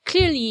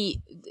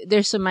clearly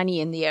there's some money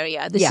in the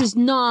area. This is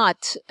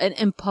not an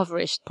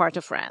impoverished part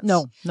of France.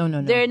 No.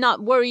 They're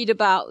not worried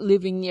about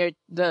living near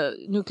the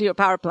nuclear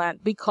power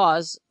plant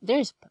because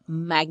there's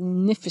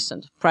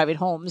magnificent private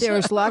homes.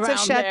 There's lots of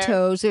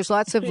chateaux. There's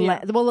lots of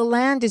land. Well, the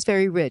land is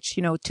very rich.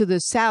 To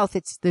the south,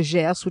 it's the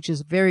Gers, which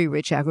is very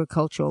rich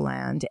agricultural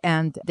land.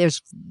 And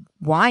there's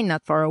wine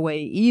not far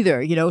away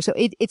either, So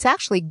it's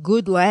actually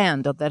good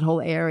land of that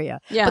whole area.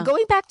 Yeah. But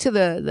going back to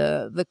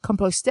the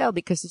Compostelle,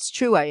 because it's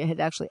true, I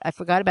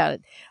forgot about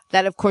it.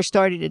 That, of course,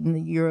 started in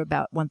the year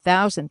about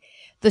 1000.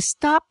 The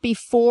stop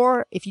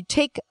before, if you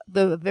take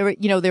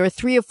there are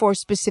 3 or 4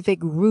 specific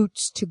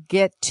routes to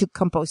get to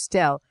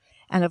Compostelle.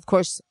 And of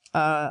course,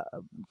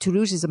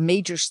 Toulouse is a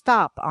major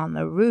stop on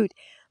the route.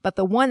 But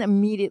the one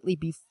immediately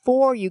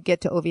before you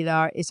get to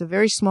Auvillar is a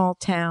very small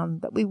town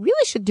that we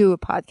really should do a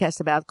podcast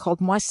about called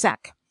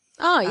Moissac.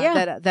 Oh,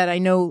 yeah. That I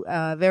know,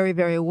 very,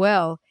 very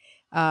well.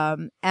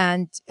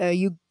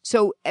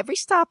 So every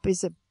stop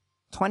is a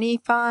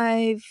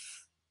 25,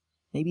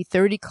 maybe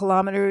 30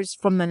 kilometers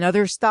from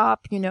another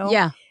stop,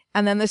 Yeah.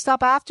 And then the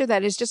stop after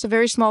that is just a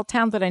very small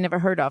town that I never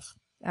heard of,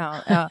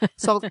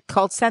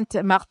 called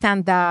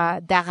Saint-Martin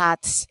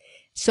d'Arats.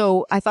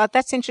 So I thought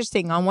that's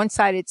interesting. On one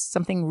side, it's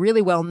something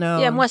really well known.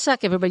 Yeah,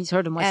 Moissac, everybody's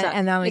heard of Moissac.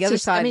 And on the other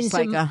side, it's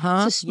like, It's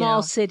a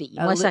small city.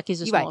 Moissac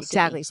is a small city.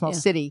 Exactly, small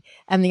city.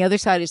 And the other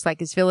side is like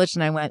this village.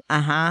 And I went,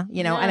 and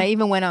I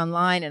even went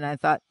online and I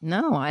thought,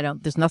 no,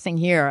 there's nothing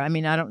here. I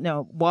mean, I don't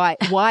know why.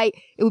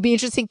 It would be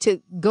interesting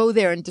to go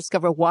there and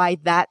discover why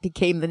that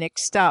became the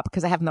next stop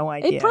because I have no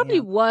idea. It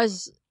probably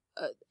was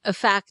a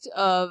fact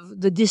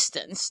of the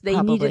distance. They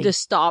needed a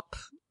stop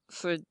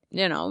for,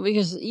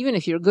 because even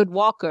if you're a good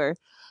walker,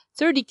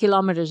 30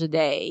 kilometers a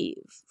day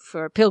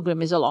for a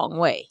pilgrim is a long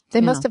way.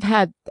 They must have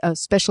had a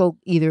special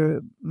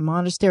either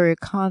monastery or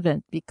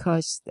convent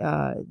because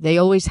they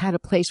always had a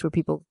place where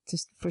people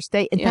for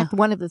stay. In fact,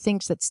 one of the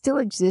things that still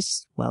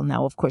exists, well,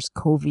 now, of course,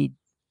 COVID,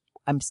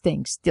 I'm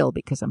staying still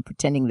because I'm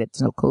pretending that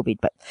there's no COVID,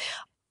 but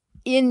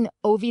in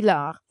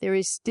Auvillar, there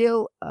is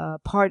still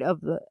part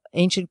of the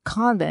ancient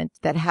convent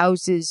that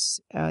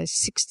houses,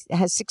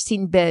 has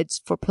 16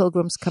 beds for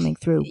pilgrims coming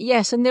through.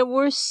 Yes, and there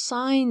were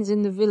signs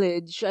in the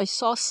village. I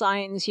saw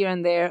signs here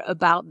and there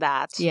about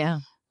that. Yeah.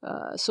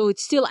 So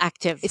it's still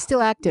active. It's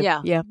still active.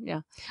 Yeah.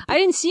 I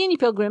didn't see any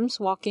pilgrims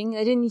walking.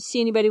 I didn't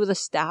see anybody with a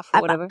staff or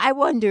whatever. I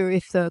wonder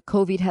if the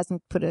COVID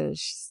hasn't put a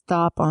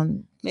stop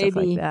on stuff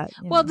maybe. like that.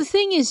 Well, the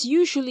thing is,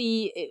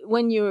 usually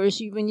when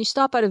you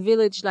stop at a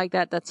village like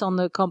that, that's on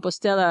the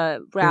Compostela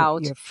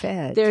route, you're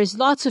fed. there's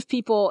lots of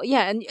people.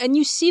 Yeah. And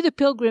you see the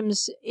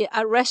pilgrims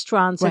at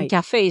restaurants and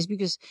cafes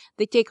because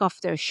they take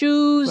off their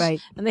shoes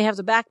and they have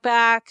the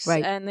backpacks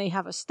and they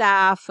have a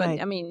staff.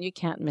 And I mean, you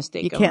can't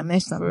mistake them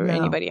for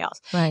anybody else.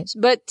 Right.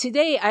 But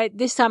today,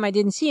 this time I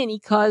didn't see any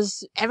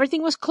because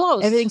everything was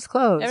closed. Everything's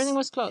closed. Everything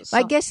was closed.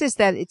 My guess is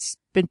that it's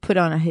been put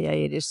on a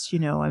hiatus, I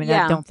mean,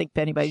 I don't think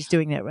anybody's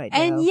doing that right now.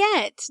 And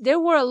yet, there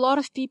were a lot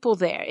of people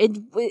there.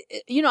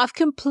 I've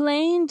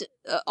complained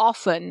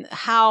often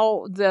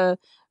how the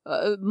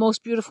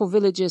most beautiful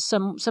villages,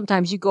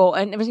 sometimes you go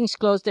and everything's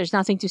closed, there's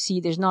nothing to see,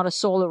 there's not a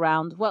soul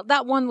around. Well,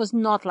 that one was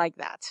not like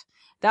that.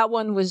 That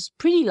one was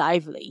pretty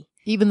lively.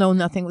 Even though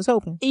nothing was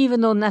open.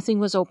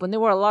 There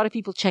were a lot of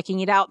people checking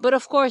it out. But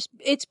of course,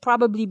 it's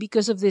probably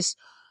because of this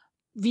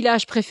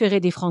village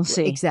préféré des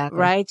Français. Exactly.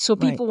 Right? So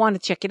people want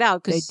to check it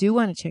out. They do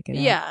want to check it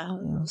out. Yeah.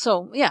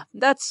 So,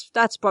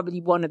 that's probably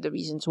one of the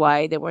reasons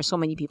why there were so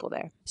many people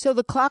there. So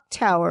the clock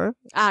tower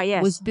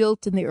was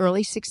built in the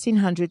early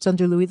 1600s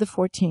under Louis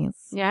XIV.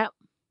 Yeah.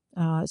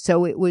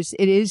 So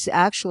it is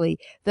actually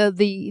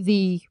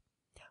the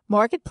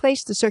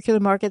marketplace, the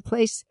circular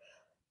marketplace.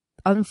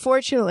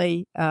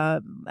 Unfortunately,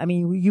 I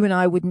mean, you and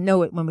I wouldn't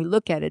know it when we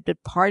look at it,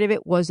 but part of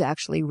it was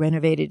actually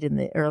renovated in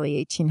the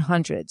early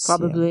 1800s.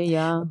 Probably,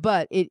 yeah.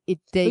 But it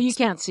but you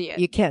can't see it.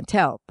 You can't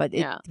tell, but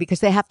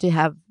because they have to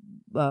have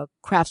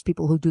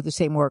craftspeople who do the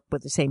same work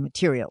with the same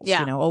materials,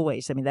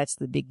 always. I mean, that's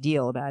the big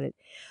deal about it.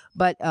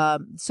 But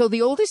so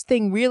the oldest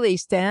thing really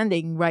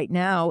standing right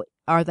now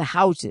are the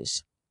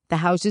houses. The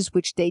houses,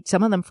 which date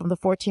some of them from the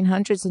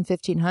 1400s and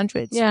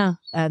 1500s. Yeah.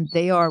 And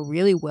they are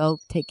really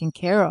well taken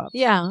care of.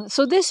 Yeah.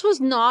 So this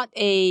was not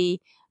a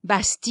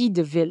Bastide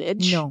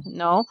village.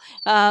 No.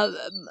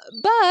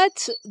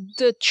 But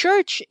the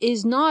church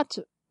is not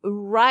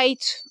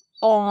right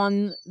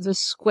on the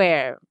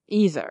square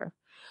either.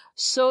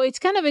 So it's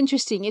kind of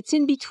interesting. It's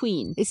in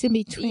between.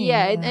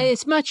 Yeah.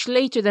 It's much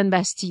later than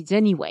Bastide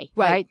anyway.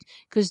 Right?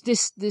 Because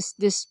this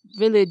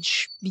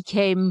village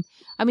became,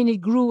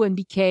 it grew and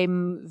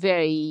became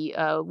very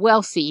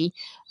wealthy.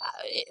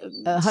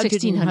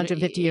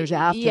 150 years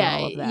after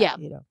all of that.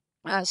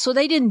 Yeah. So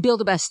they didn't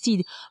build a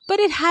Bastide, but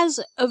it has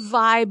a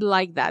vibe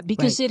like that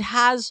because it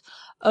has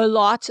a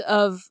lot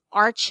of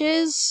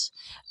arches.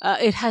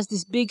 It has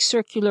this big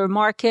circular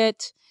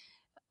market.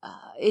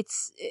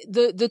 It's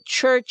the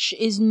church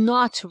is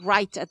not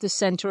right at the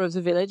center of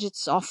the village.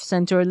 It's off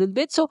center a little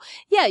bit. So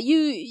yeah,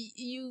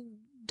 you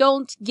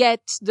don't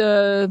get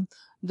the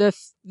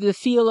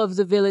feel of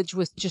the village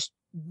with just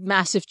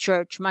massive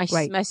church,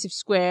 massive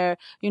square,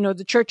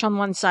 the church on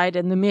one side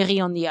and the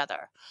mairie on the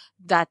other.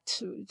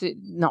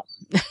 No.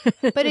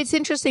 But it's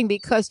interesting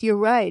because you're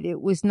right.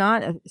 It's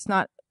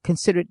not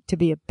considered to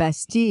be a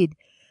Bastide.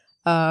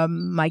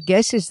 My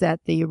guess is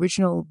that the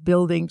original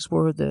buildings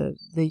were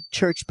the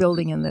church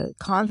building and the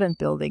convent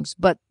buildings,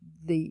 but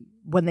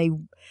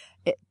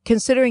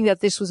considering that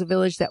this was a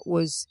village that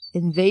was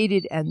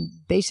invaded and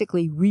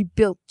basically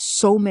rebuilt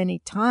so many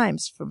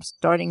times from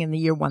starting in the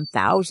year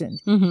 1000,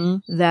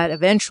 that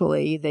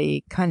eventually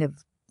they kind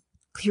of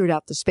cleared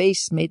out the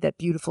space, made that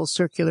beautiful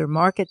circular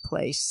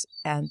marketplace.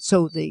 And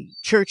so the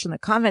church and the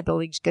convent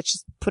buildings get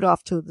just put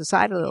off to the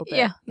side a little bit.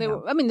 Yeah.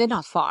 They're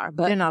not far,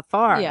 but. They're not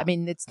far. Yeah. I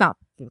mean, it's not,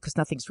 because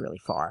nothing's really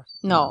far.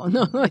 No.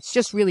 It's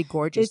just really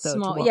gorgeous it's though.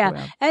 Small. To walk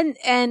around.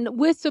 And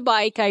with the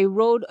bike, I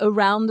rode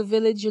around the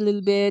village a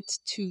little bit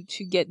to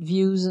get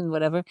views and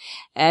whatever.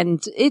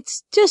 And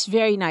it's just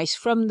very nice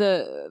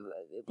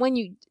when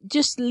you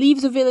just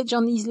leave the village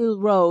on these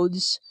little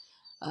roads.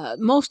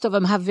 Most of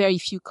them have very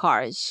few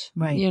cars,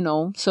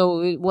 so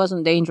it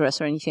wasn't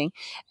dangerous or anything.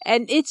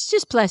 And it's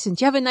just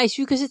pleasant. You have a nice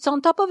view because it's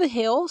on top of a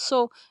hill.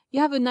 So you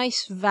have a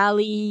nice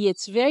valley.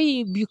 It's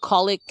very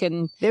bucolic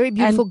and very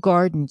beautiful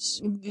gardens.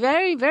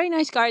 Very, very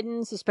nice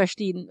gardens,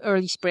 especially in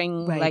early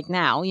spring, like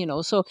now,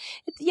 So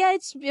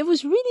it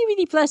was really,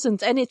 really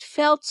pleasant. And it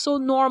felt so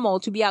normal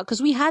to be out because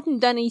we hadn't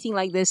done anything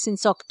like this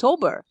since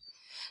October.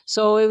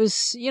 So it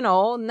was,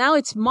 now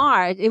it's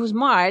March. It was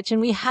March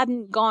and we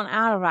hadn't gone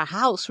out of our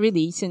house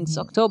really since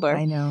October.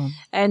 I know.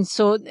 And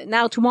so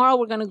now tomorrow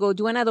we're going to go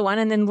do another one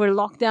and then we're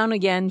locked down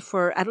again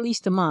for at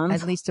least a month.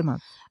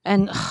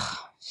 And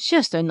it's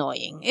just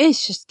annoying.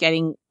 It's just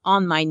getting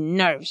on my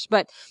nerves.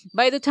 But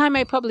by the time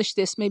I publish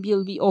this, maybe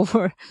it'll be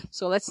over.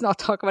 So let's not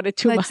talk about it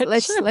too much.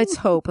 Let's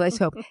hope.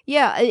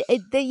 Yeah.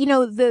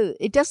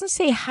 It doesn't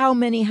say how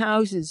many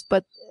houses,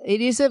 but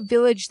it is a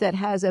village that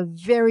has a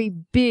very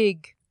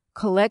big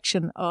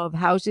collection of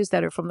houses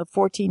that are from the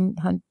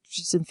 1400s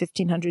and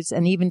 1500s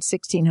and even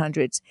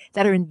 1600s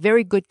that are in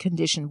very good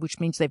condition,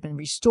 which means they've been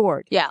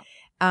restored. Yeah.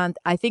 And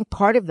I think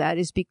part of that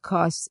is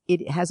because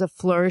it has a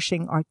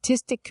flourishing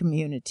artistic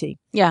community.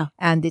 Yeah.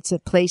 And it's a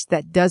place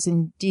that does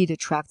indeed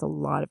attract a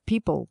lot of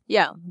people.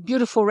 Yeah.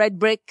 Beautiful red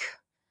brick.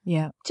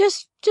 Yeah.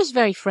 Just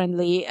very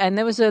friendly. And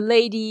there was a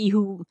lady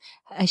who,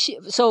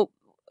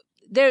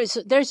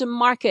 there's a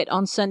market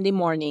on Sunday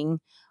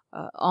morning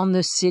on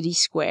the city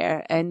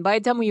square. And by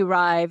the time we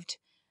arrived,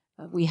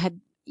 we had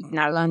eaten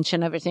our lunch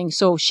and everything.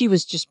 So she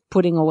was just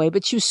putting away,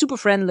 but she was super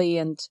friendly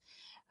and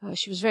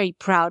she was very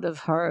proud of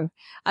her.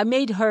 I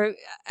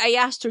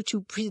asked her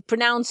to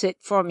pronounce it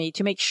for me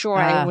to make sure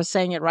I was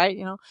saying it right,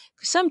 'Cause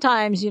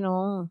sometimes,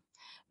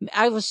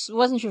 I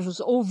wasn't sure if it was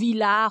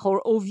Auvillar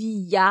or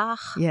Auvillar.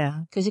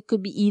 Yeah. Because it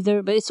could be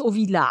either, but it's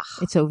Auvillar.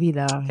 It's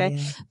Auvillar. Okay.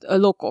 Yeah. A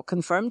local,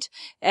 confirmed.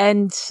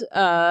 And,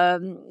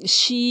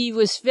 she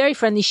was very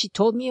friendly. She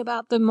told me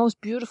about the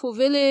most beautiful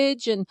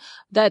village and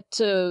that,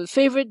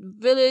 favorite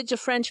village of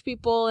French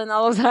people and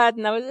all of that.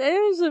 And it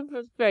was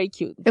very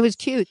cute. It was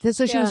cute.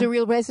 So she was a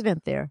real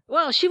resident there.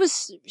 Well, she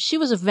was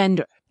a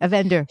vendor. A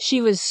vendor.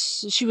 She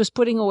was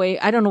putting away,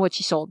 I don't know what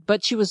she sold,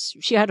 but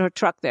she had her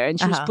truck there and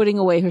she was putting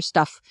away her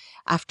stuff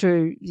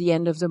after the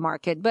end of the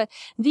market. But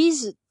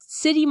these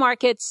city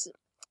markets,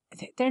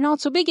 they're not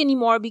so big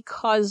anymore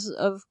because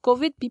of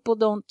COVID. People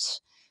don't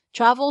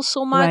travel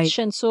so much. Right.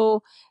 And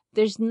so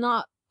there's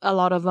not a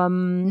lot of,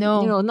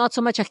 not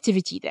so much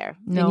activity there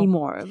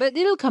anymore, but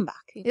it'll come back.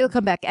 It'll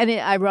come back. And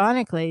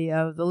ironically,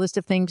 the list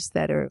of things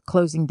that are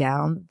closing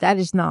down, that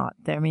is not.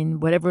 I mean,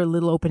 whatever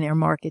little open air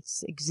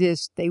markets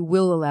exist, they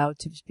will allow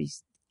to be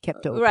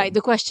kept open. Right.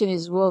 The question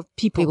is, will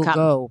people come?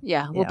 Go?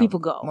 Yeah. Will people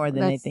go? More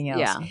than anything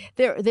else.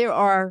 Yeah. There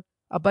are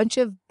a bunch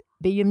of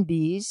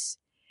B&Bs.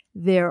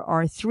 There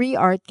are 3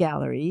 art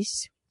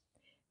galleries.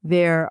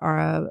 There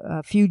are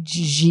a few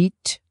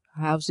gîtes,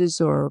 houses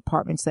or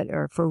apartments that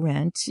are for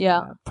rent.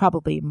 Yeah.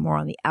 Probably more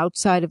on the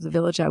outside of the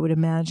village, I would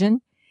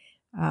imagine.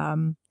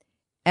 And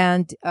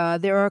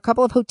there are a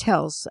couple of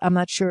hotels. I'm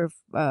not sure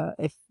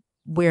if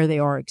where they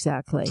are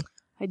exactly.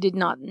 I did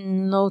not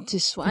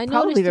notice. I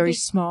probably noticed very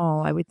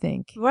small, I would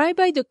think. Right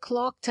by the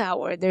clock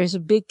tower, there's a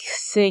big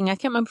thing. I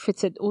can't remember if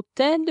it's an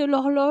Hôtel de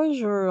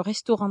l'Horloge or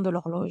Restaurant de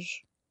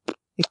l'Horloge.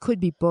 It could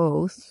be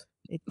both.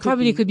 It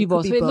could be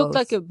both. It looked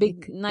like a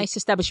big, nice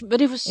establishment,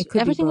 but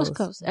everything was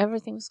closed.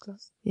 Everything was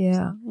closed.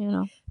 Yeah.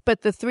 So,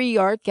 But the 3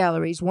 art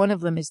galleries, one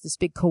of them is this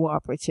big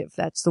cooperative.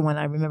 That's the one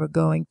I remember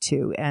going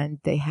to. And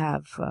they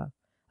have a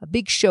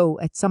big show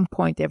at some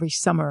point every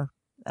summer.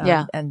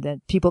 And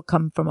then people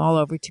come from all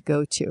over to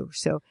go to.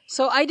 So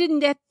I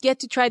didn't get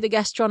to try the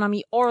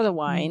gastronomy or the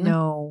wine.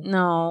 No,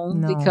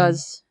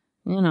 because,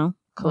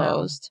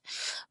 closed.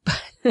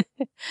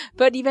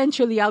 But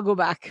eventually I'll go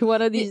back.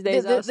 One of these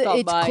days I'll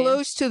stop by. It's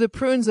close to the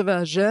prunes of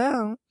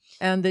Sargent,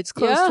 and it's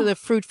close to the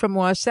fruit from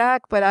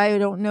Moissac, but I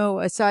don't know,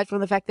 aside from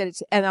the fact that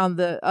and on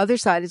the other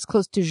side, it's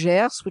close to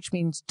Gers, which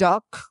means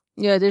duck.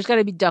 Yeah, there's got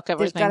to be duck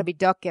everything. There's got to be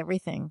duck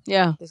everything.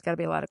 Yeah. There's got to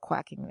be a lot of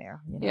quacking there.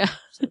 Yeah.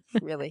 So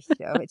it's really,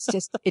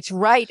 it's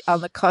right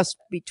on the cusp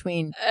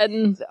between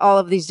all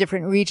of these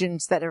different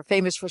regions that are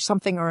famous for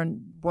something or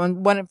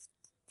one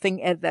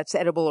thing that's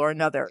edible or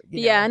another.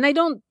 Yeah, and I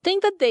don't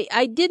think that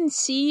I didn't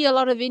see a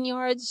lot of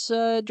vineyards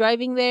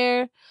driving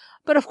there.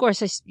 But of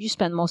course, you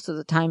spend most of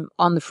the time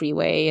on the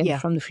freeway, and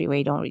from the freeway,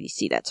 you don't really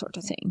see that sort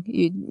of thing.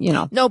 You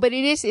know. No, but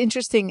it is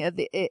interesting.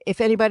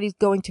 If anybody's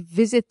going to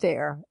visit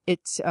there,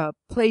 it's a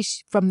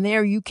place from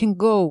there you can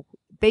go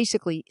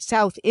basically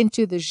south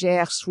into the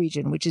Gers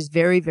region, which is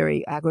very,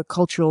 very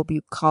agricultural,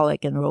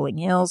 bucolic, and rolling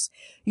hills.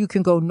 You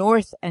can go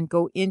north and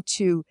go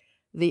into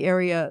the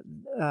area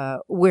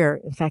where,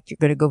 in fact, you're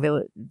going to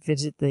go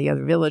visit the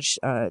other village,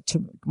 to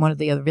one of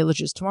the other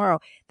villages tomorrow.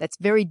 That's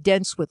very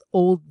dense with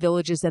old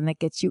villages, and that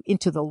gets you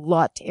into the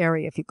Lot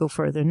area if you go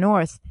further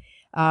north.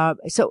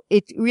 So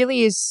it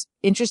really is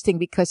interesting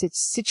because it's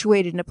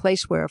situated in a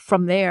place where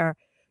from there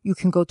you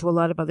can go to a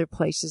lot of other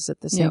places at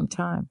the same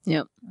time.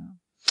 Yep.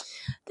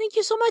 Thank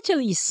you so much,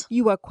 Elyse.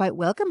 You are quite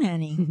welcome,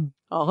 Annie.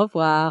 Au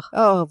revoir.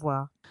 Au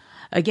revoir.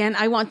 Again,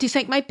 I want to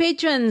thank my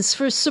patrons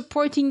for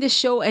supporting the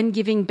show and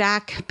giving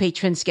back.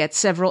 Patrons get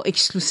several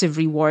exclusive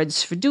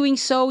rewards for doing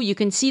so. You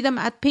can see them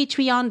at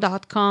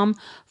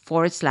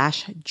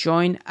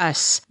patreon.com/join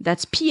us.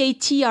 That's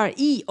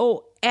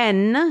Patreon.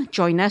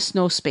 Join us,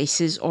 no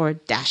spaces or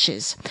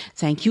dashes.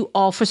 Thank you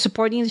all for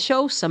supporting the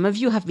show. Some of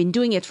you have been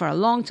doing it for a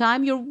long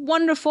time. You're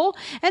wonderful.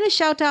 And a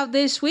shout out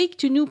this week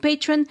to new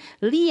patron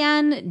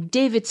Leanne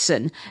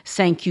Davidson.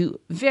 Thank you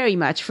very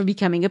much for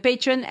becoming a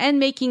patron and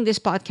making this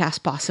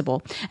podcast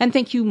possible. And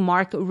thank you,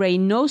 Mark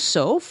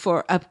Reynoso,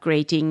 for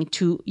upgrading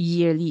to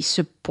yearly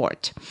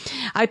support.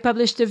 I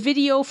published a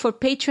video for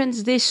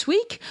patrons this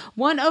week.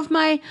 One of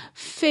my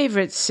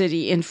favorite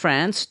city in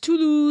France,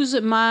 Toulouse,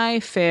 my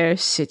fair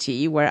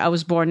city, where I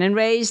was born and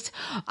raised.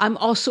 I'm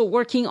also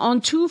working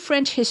on 2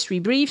 French history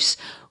briefs.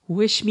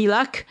 Wish me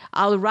luck.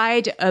 I'll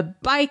ride a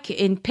bike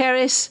in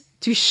Paris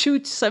to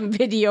shoot some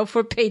video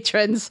for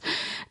patrons.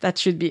 That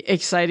should be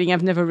exciting.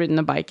 I've never ridden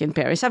a bike in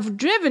Paris. I've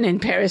driven in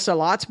Paris a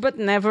lot, but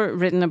never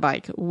ridden a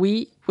bike.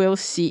 We will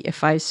see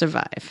if I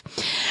survive.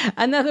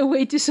 Another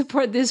way to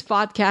support this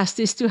podcast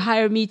is to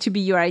hire me to be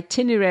your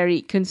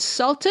itinerary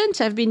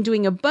consultant. I've been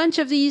doing a bunch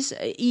of these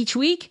each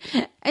week.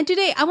 And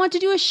today I want to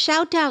do a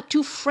shout out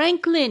to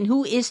Franklin,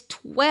 who is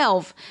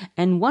 12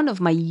 and one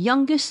of my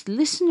youngest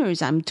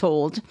listeners, I'm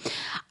told.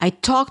 I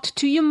talked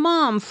to your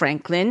mom,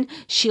 Franklin.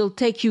 She'll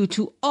take you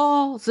to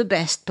all the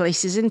best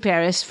places in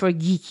Paris for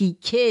geeky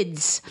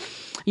kids.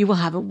 You will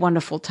have a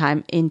wonderful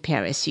time in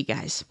Paris, you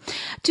guys.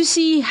 To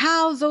see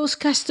how those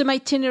custom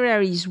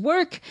itineraries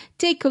work,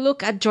 take a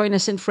look at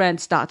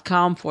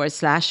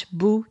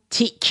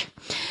joinusinfrance.com/boutique.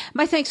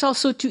 My thanks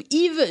also to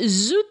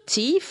Yves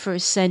Zutti for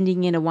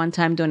sending in a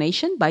one-time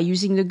donation by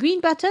using the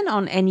green button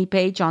on any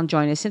page on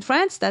Join Us in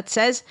France that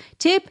says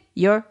Tip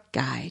Your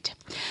Guide.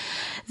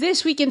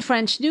 This week in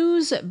French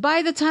news,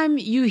 by the time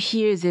you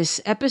hear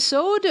this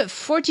episode,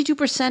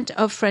 42%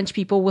 of French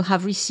people will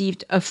have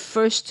received a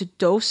first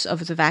dose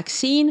of the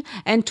vaccine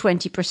and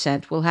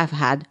 20% will have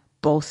had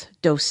both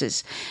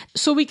doses.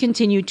 So we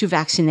continue to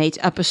vaccinate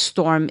up a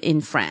storm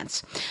in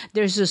France.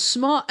 There's a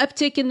small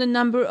uptick in the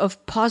number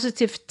of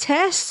positive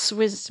tests,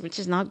 which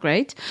is not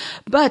great,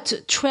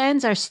 but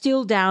trends are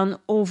still down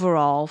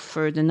overall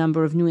for the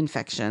number of new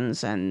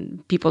infections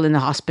and people in the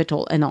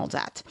hospital and all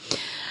that.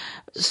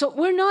 So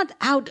we're not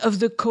out of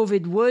the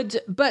COVID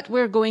wood, but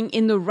we're going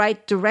in the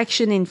right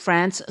direction in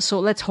France. So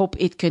let's hope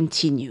it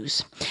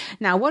continues.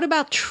 Now, what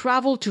about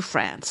travel to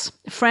France?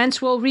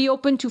 France will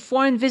reopen to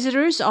foreign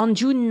visitors on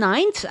June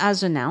 9th,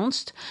 as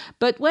announced.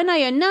 But when I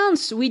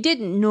announced, we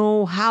didn't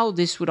know how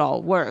this would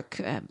all work.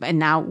 And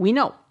now we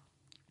know.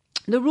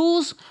 The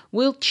rules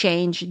will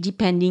change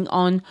depending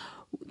on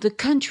the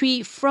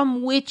country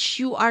from which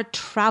you are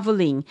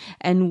traveling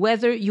and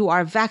whether you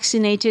are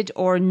vaccinated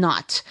or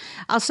not.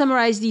 I'll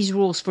summarize these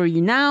rules for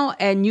you now,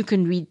 and you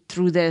can read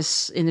through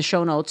this in the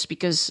show notes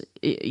because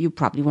you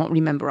probably won't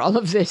remember all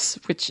of this,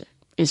 which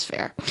is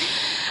fair.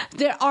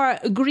 There are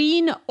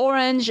green,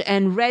 orange,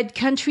 and red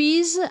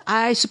countries.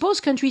 I suppose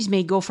countries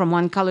may go from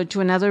one color to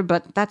another,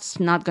 but that's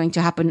not going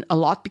to happen a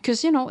lot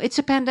because, it's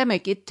a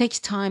pandemic. It takes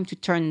time to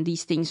turn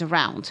these things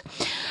around.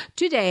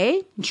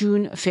 Today,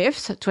 June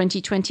 5th,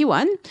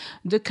 2021,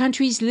 the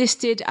countries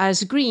listed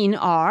as green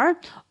are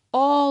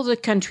all the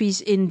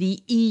countries in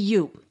the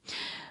EU,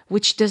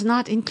 which does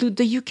not include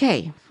the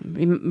UK.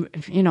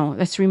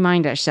 Let's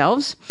remind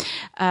ourselves.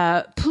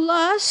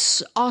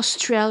 Plus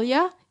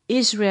Australia,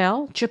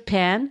 Israel,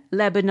 Japan,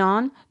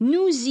 Lebanon,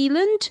 New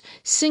Zealand,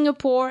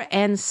 Singapore,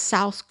 and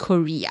South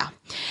Korea.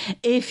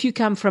 If you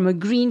come from a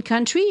green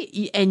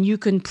country and you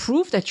can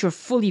prove that you're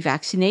fully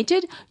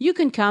vaccinated, you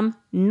can come,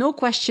 no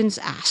questions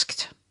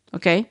asked.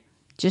 Okay?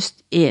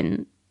 Just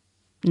in,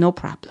 no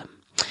problem.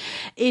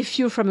 If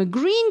you're from a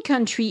green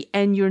country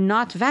and you're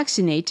not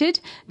vaccinated,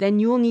 then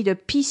you'll need a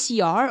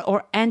PCR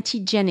or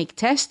antigenic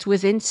test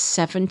within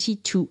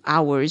 72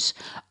 hours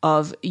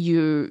of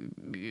you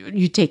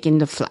taking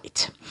the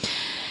flight.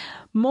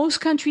 Most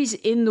countries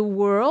in the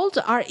world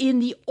are in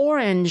the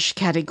orange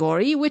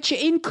category, which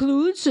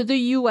includes the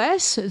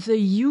US, the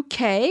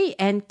UK,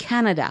 and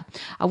Canada.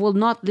 I will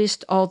not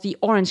list all the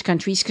orange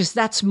countries because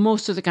that's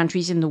most of the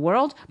countries in the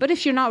world. But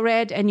if you're not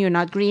red and you're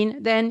not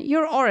green, then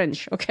you're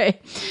orange,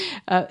 okay?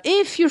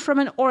 If you're from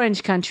an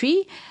orange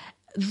country,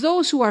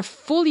 those who are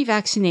fully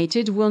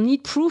vaccinated will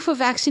need proof of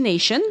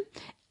vaccination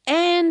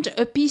and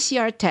a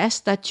PCR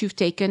test that you've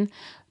taken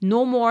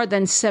no more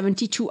than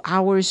 72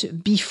 hours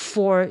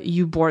before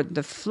you board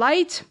the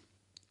flight,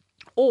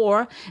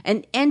 or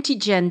an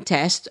antigen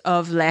test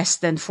of less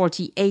than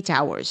 48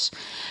 hours.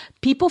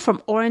 People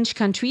from orange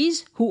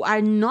countries who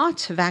are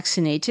not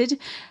vaccinated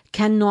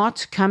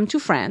cannot come to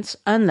France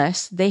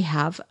unless they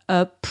have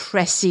a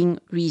pressing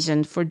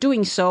reason for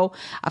doing so.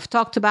 I've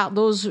talked about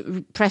those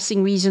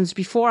pressing reasons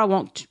before. I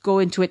won't go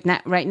into it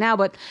right now,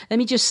 but let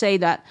me just say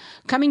that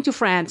coming to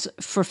France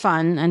for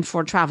fun and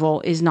for travel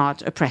is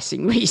not a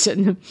pressing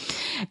reason.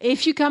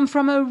 If you come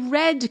from a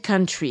red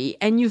country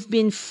and you've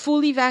been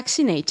fully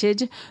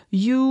vaccinated,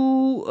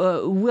 you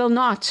will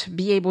not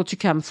be able to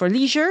come for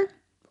leisure,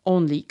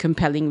 only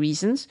compelling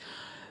reasons.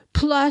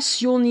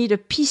 Plus, you'll need a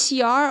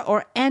PCR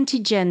or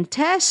antigen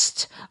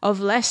test of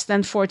less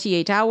than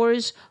 48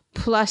 hours,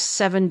 plus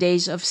 7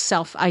 days of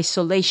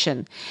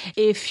self-isolation.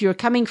 If you're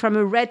coming from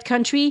a red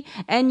country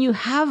and you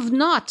have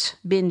not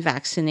been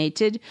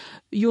vaccinated,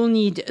 you'll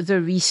need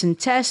the recent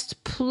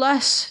test,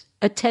 plus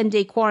a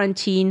 10-day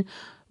quarantine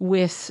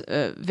with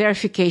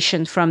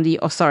verification from the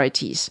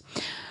authorities.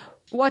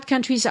 What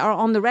countries are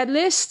on the red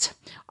list?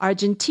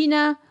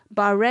 Argentina,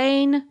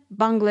 Bahrain,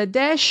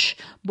 Bangladesh,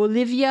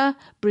 Bolivia,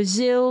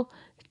 Brazil,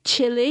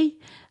 Chile,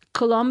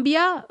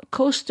 Colombia,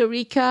 Costa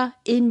Rica,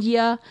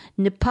 India,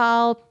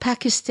 Nepal,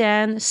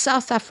 Pakistan,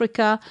 South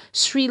Africa,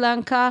 Sri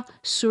Lanka,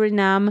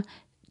 Suriname,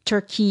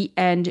 Turkey,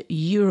 and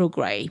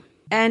Uruguay.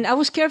 And I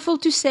was careful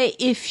to say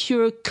if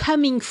you're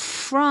coming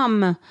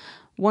from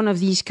one of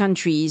these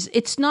countries,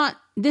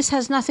 this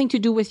has nothing to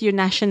do with your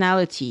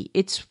nationality.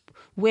 It's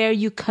where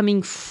you're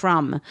coming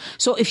from.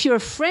 So if you're a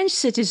French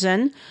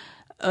citizen,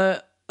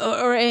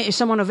 or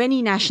someone of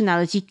any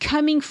nationality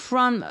coming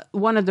from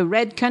one of the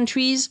red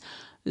countries,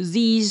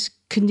 these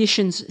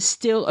conditions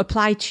still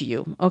apply to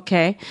you.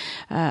 Okay.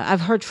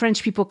 I've heard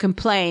French people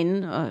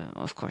complain.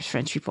 Of course,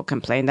 French people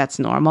complain. That's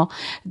normal.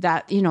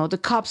 That, the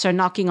cops are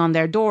knocking on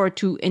their door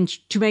to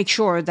make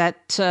sure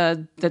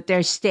that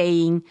they're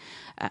staying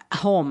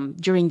home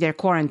during their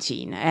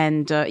quarantine.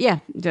 And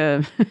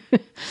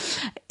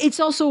it's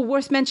also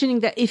worth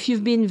mentioning that if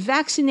you've been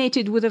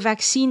vaccinated with a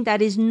vaccine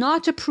that is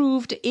not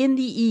approved in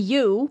the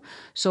EU,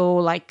 so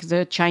like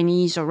the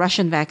Chinese or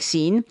Russian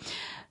vaccine,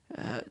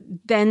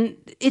 then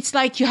it's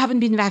like you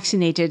haven't been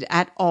vaccinated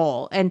at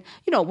all. And,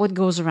 what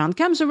goes around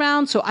comes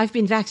around. So I've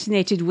been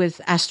vaccinated with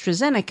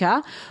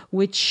AstraZeneca,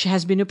 which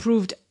has been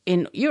approved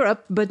in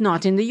Europe, but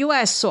not in the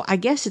US. So I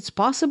guess it's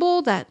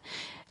possible that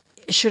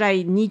should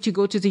I need to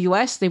go to the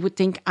US, they would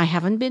think I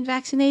haven't been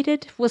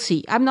vaccinated. We'll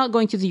see. I'm not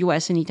going to the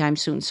US anytime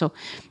soon, so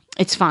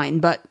it's fine.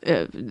 But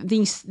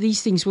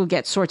these things will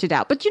get sorted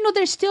out. But,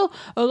 there's still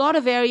a lot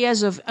of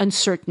areas of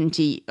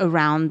uncertainty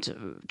around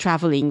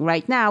traveling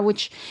right now,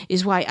 which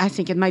is why I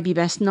think it might be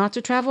best not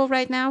to travel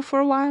right now for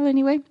a while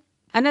anyway.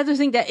 Another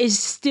thing that is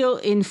still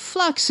in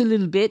flux a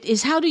little bit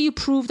is how do you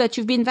prove that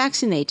you've been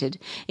vaccinated?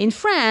 In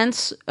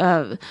France,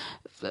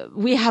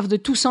 we have the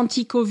Tous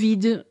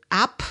Anti-Covid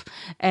app,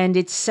 and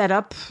it's set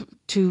up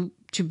to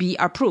be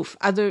our proof.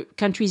 Other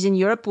countries in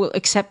Europe will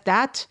accept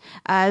that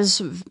as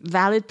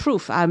valid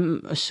proof.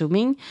 I'm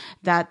assuming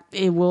that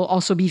it will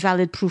also be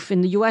valid proof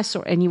in the US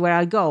or anywhere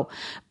I go.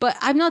 But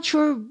I'm not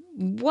sure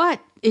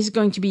what is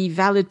going to be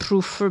valid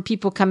proof for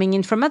people coming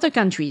in from other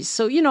countries.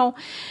 So,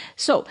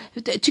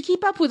 to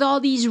keep up with all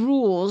these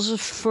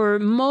rules for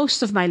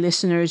most of my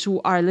listeners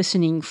who are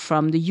listening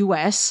from the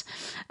US,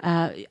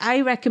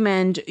 I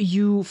recommend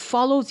you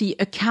follow the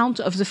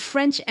account of the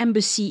French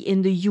Embassy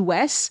in the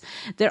US.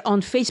 They're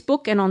on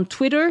Facebook and on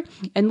Twitter,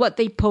 and what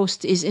they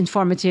post is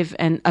informative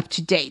and up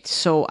to date.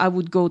 So I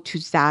would go to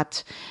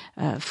that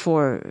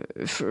for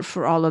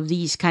all of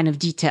these kind of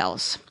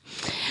details.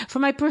 For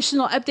my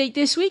personal update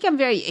this week, I'm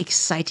very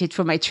excited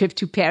for my trip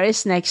to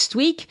Paris next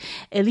week.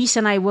 Elyse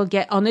and I will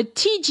get on a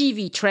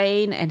TGV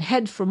train and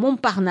head for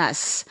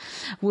Montparnasse.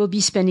 We'll be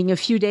spending a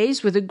few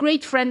days with a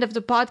great friend of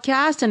the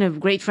podcast and a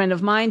great friend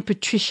of mine,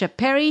 Patricia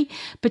Perry.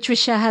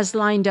 Patricia has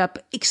lined up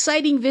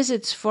exciting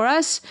visits for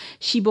us.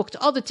 She booked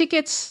all the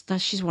tickets.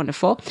 She's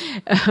wonderful.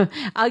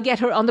 I'll get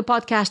her on the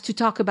podcast to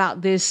talk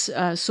about this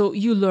so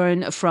you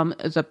learn from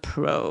the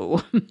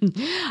pro.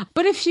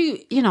 But if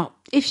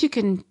you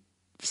can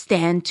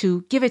stand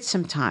to give it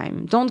some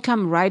time. Don't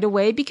come right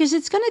away because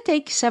it's going to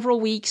take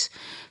several weeks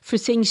for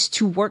things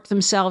to work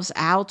themselves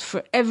out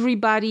for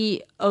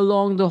everybody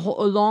along a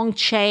long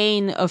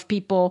chain of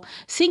people.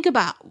 Think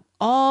about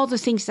all the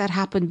things that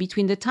happen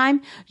between the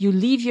time you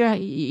leave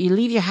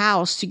your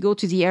house to go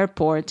to the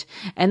airport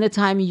and the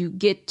time you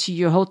get to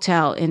your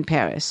hotel in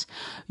Paris.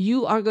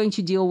 You are going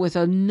to deal with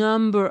a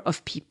number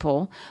of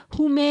people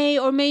who may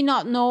or may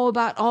not know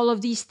about all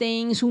of these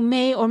things, who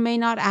may or may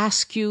not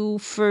ask you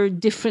for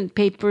different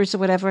papers or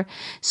whatever.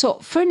 So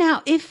for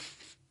now,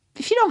 if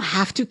you don't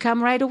have to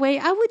come right away,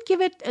 I would give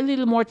it a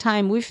little more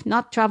time. We've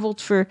not traveled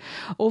for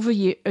over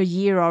a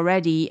year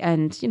already,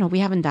 and we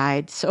haven't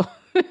died, so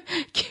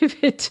give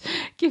it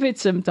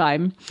some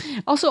time.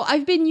 Also,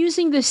 I've been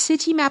using the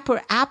City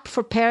Mapper app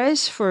for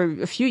Paris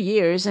for a few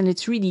years, and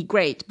it's really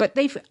great. But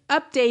they've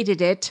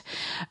updated it.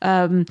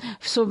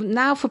 So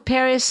now for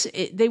Paris,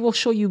 they will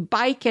show you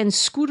bike and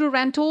scooter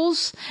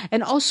rentals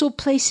and also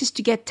places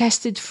to get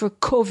tested for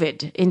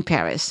COVID in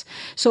Paris.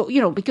 So,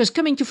 because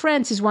coming to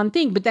France is one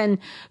thing, but then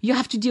you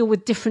have to deal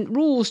with different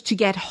rules to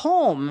get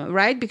home,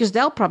 right? Because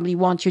they'll probably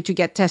want you to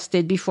get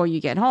tested before you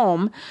get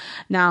home.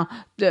 Now,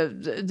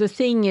 the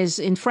thing is,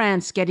 in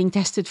France, getting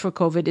tested for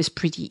COVID is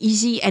pretty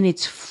easy and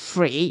it's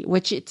free,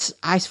 which it's,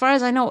 as far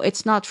as I know,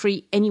 it's not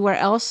free anywhere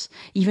else,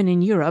 even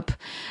in Europe.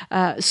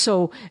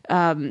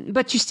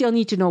 But you still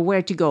need to know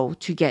where to go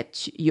to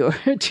get your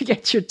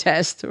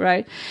test,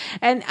 right?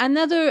 And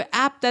another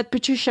app that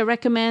Patricia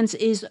recommends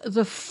is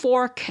the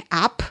Fork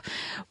app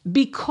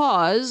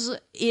because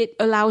it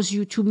allows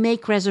you to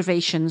make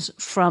reservations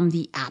from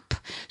the app.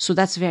 So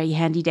that's very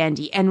handy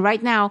dandy. And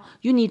right now,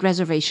 you need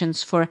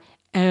reservations for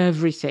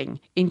everything,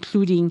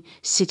 including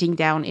sitting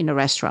down in a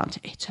restaurant.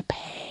 It's a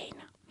pain.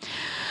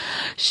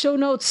 Show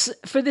notes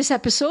for this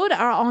episode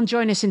are on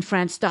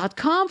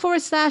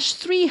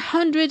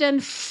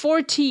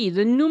joinusinfrance.com/340,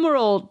 the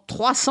numeral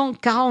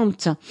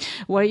 340,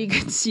 where you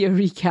can see a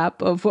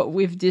recap of what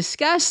we've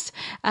discussed,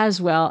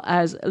 as well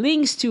as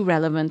links to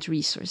relevant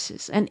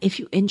resources. And if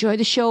you enjoy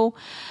the show,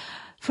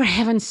 for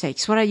heaven's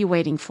sakes, what are you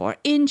waiting for?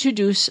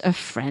 Introduce a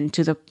friend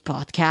to the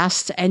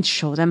podcast and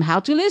show them how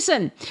to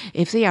listen.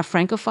 If they are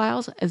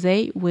Francophiles,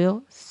 they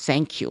will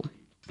thank you.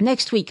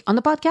 Next week on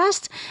the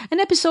podcast, an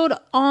episode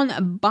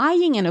on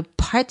buying an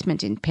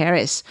apartment in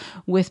Paris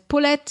with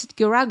Paulette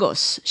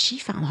Garagos. She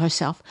found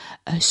herself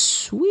a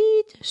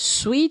sweet,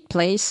 sweet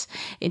place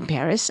in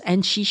Paris,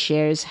 and she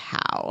shares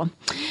how.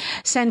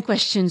 Send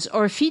questions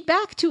or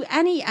feedback to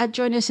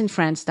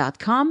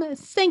Annie@joinusinfrance.com.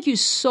 Thank you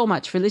so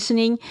much for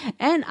listening,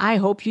 and I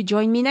hope you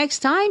join me next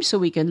time so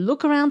we can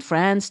look around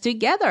France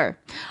together.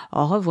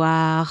 Au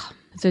revoir.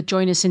 The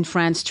Join Us in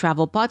France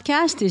travel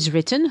podcast is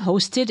written,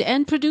 hosted,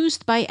 and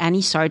produced by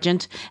Annie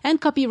Sargent and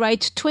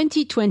copyright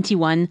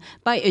 2021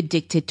 by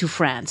Addicted to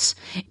France.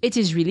 It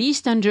is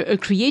released under a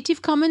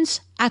Creative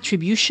Commons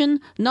Attribution,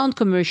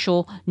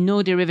 Non-Commercial,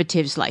 No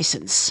Derivatives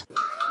license.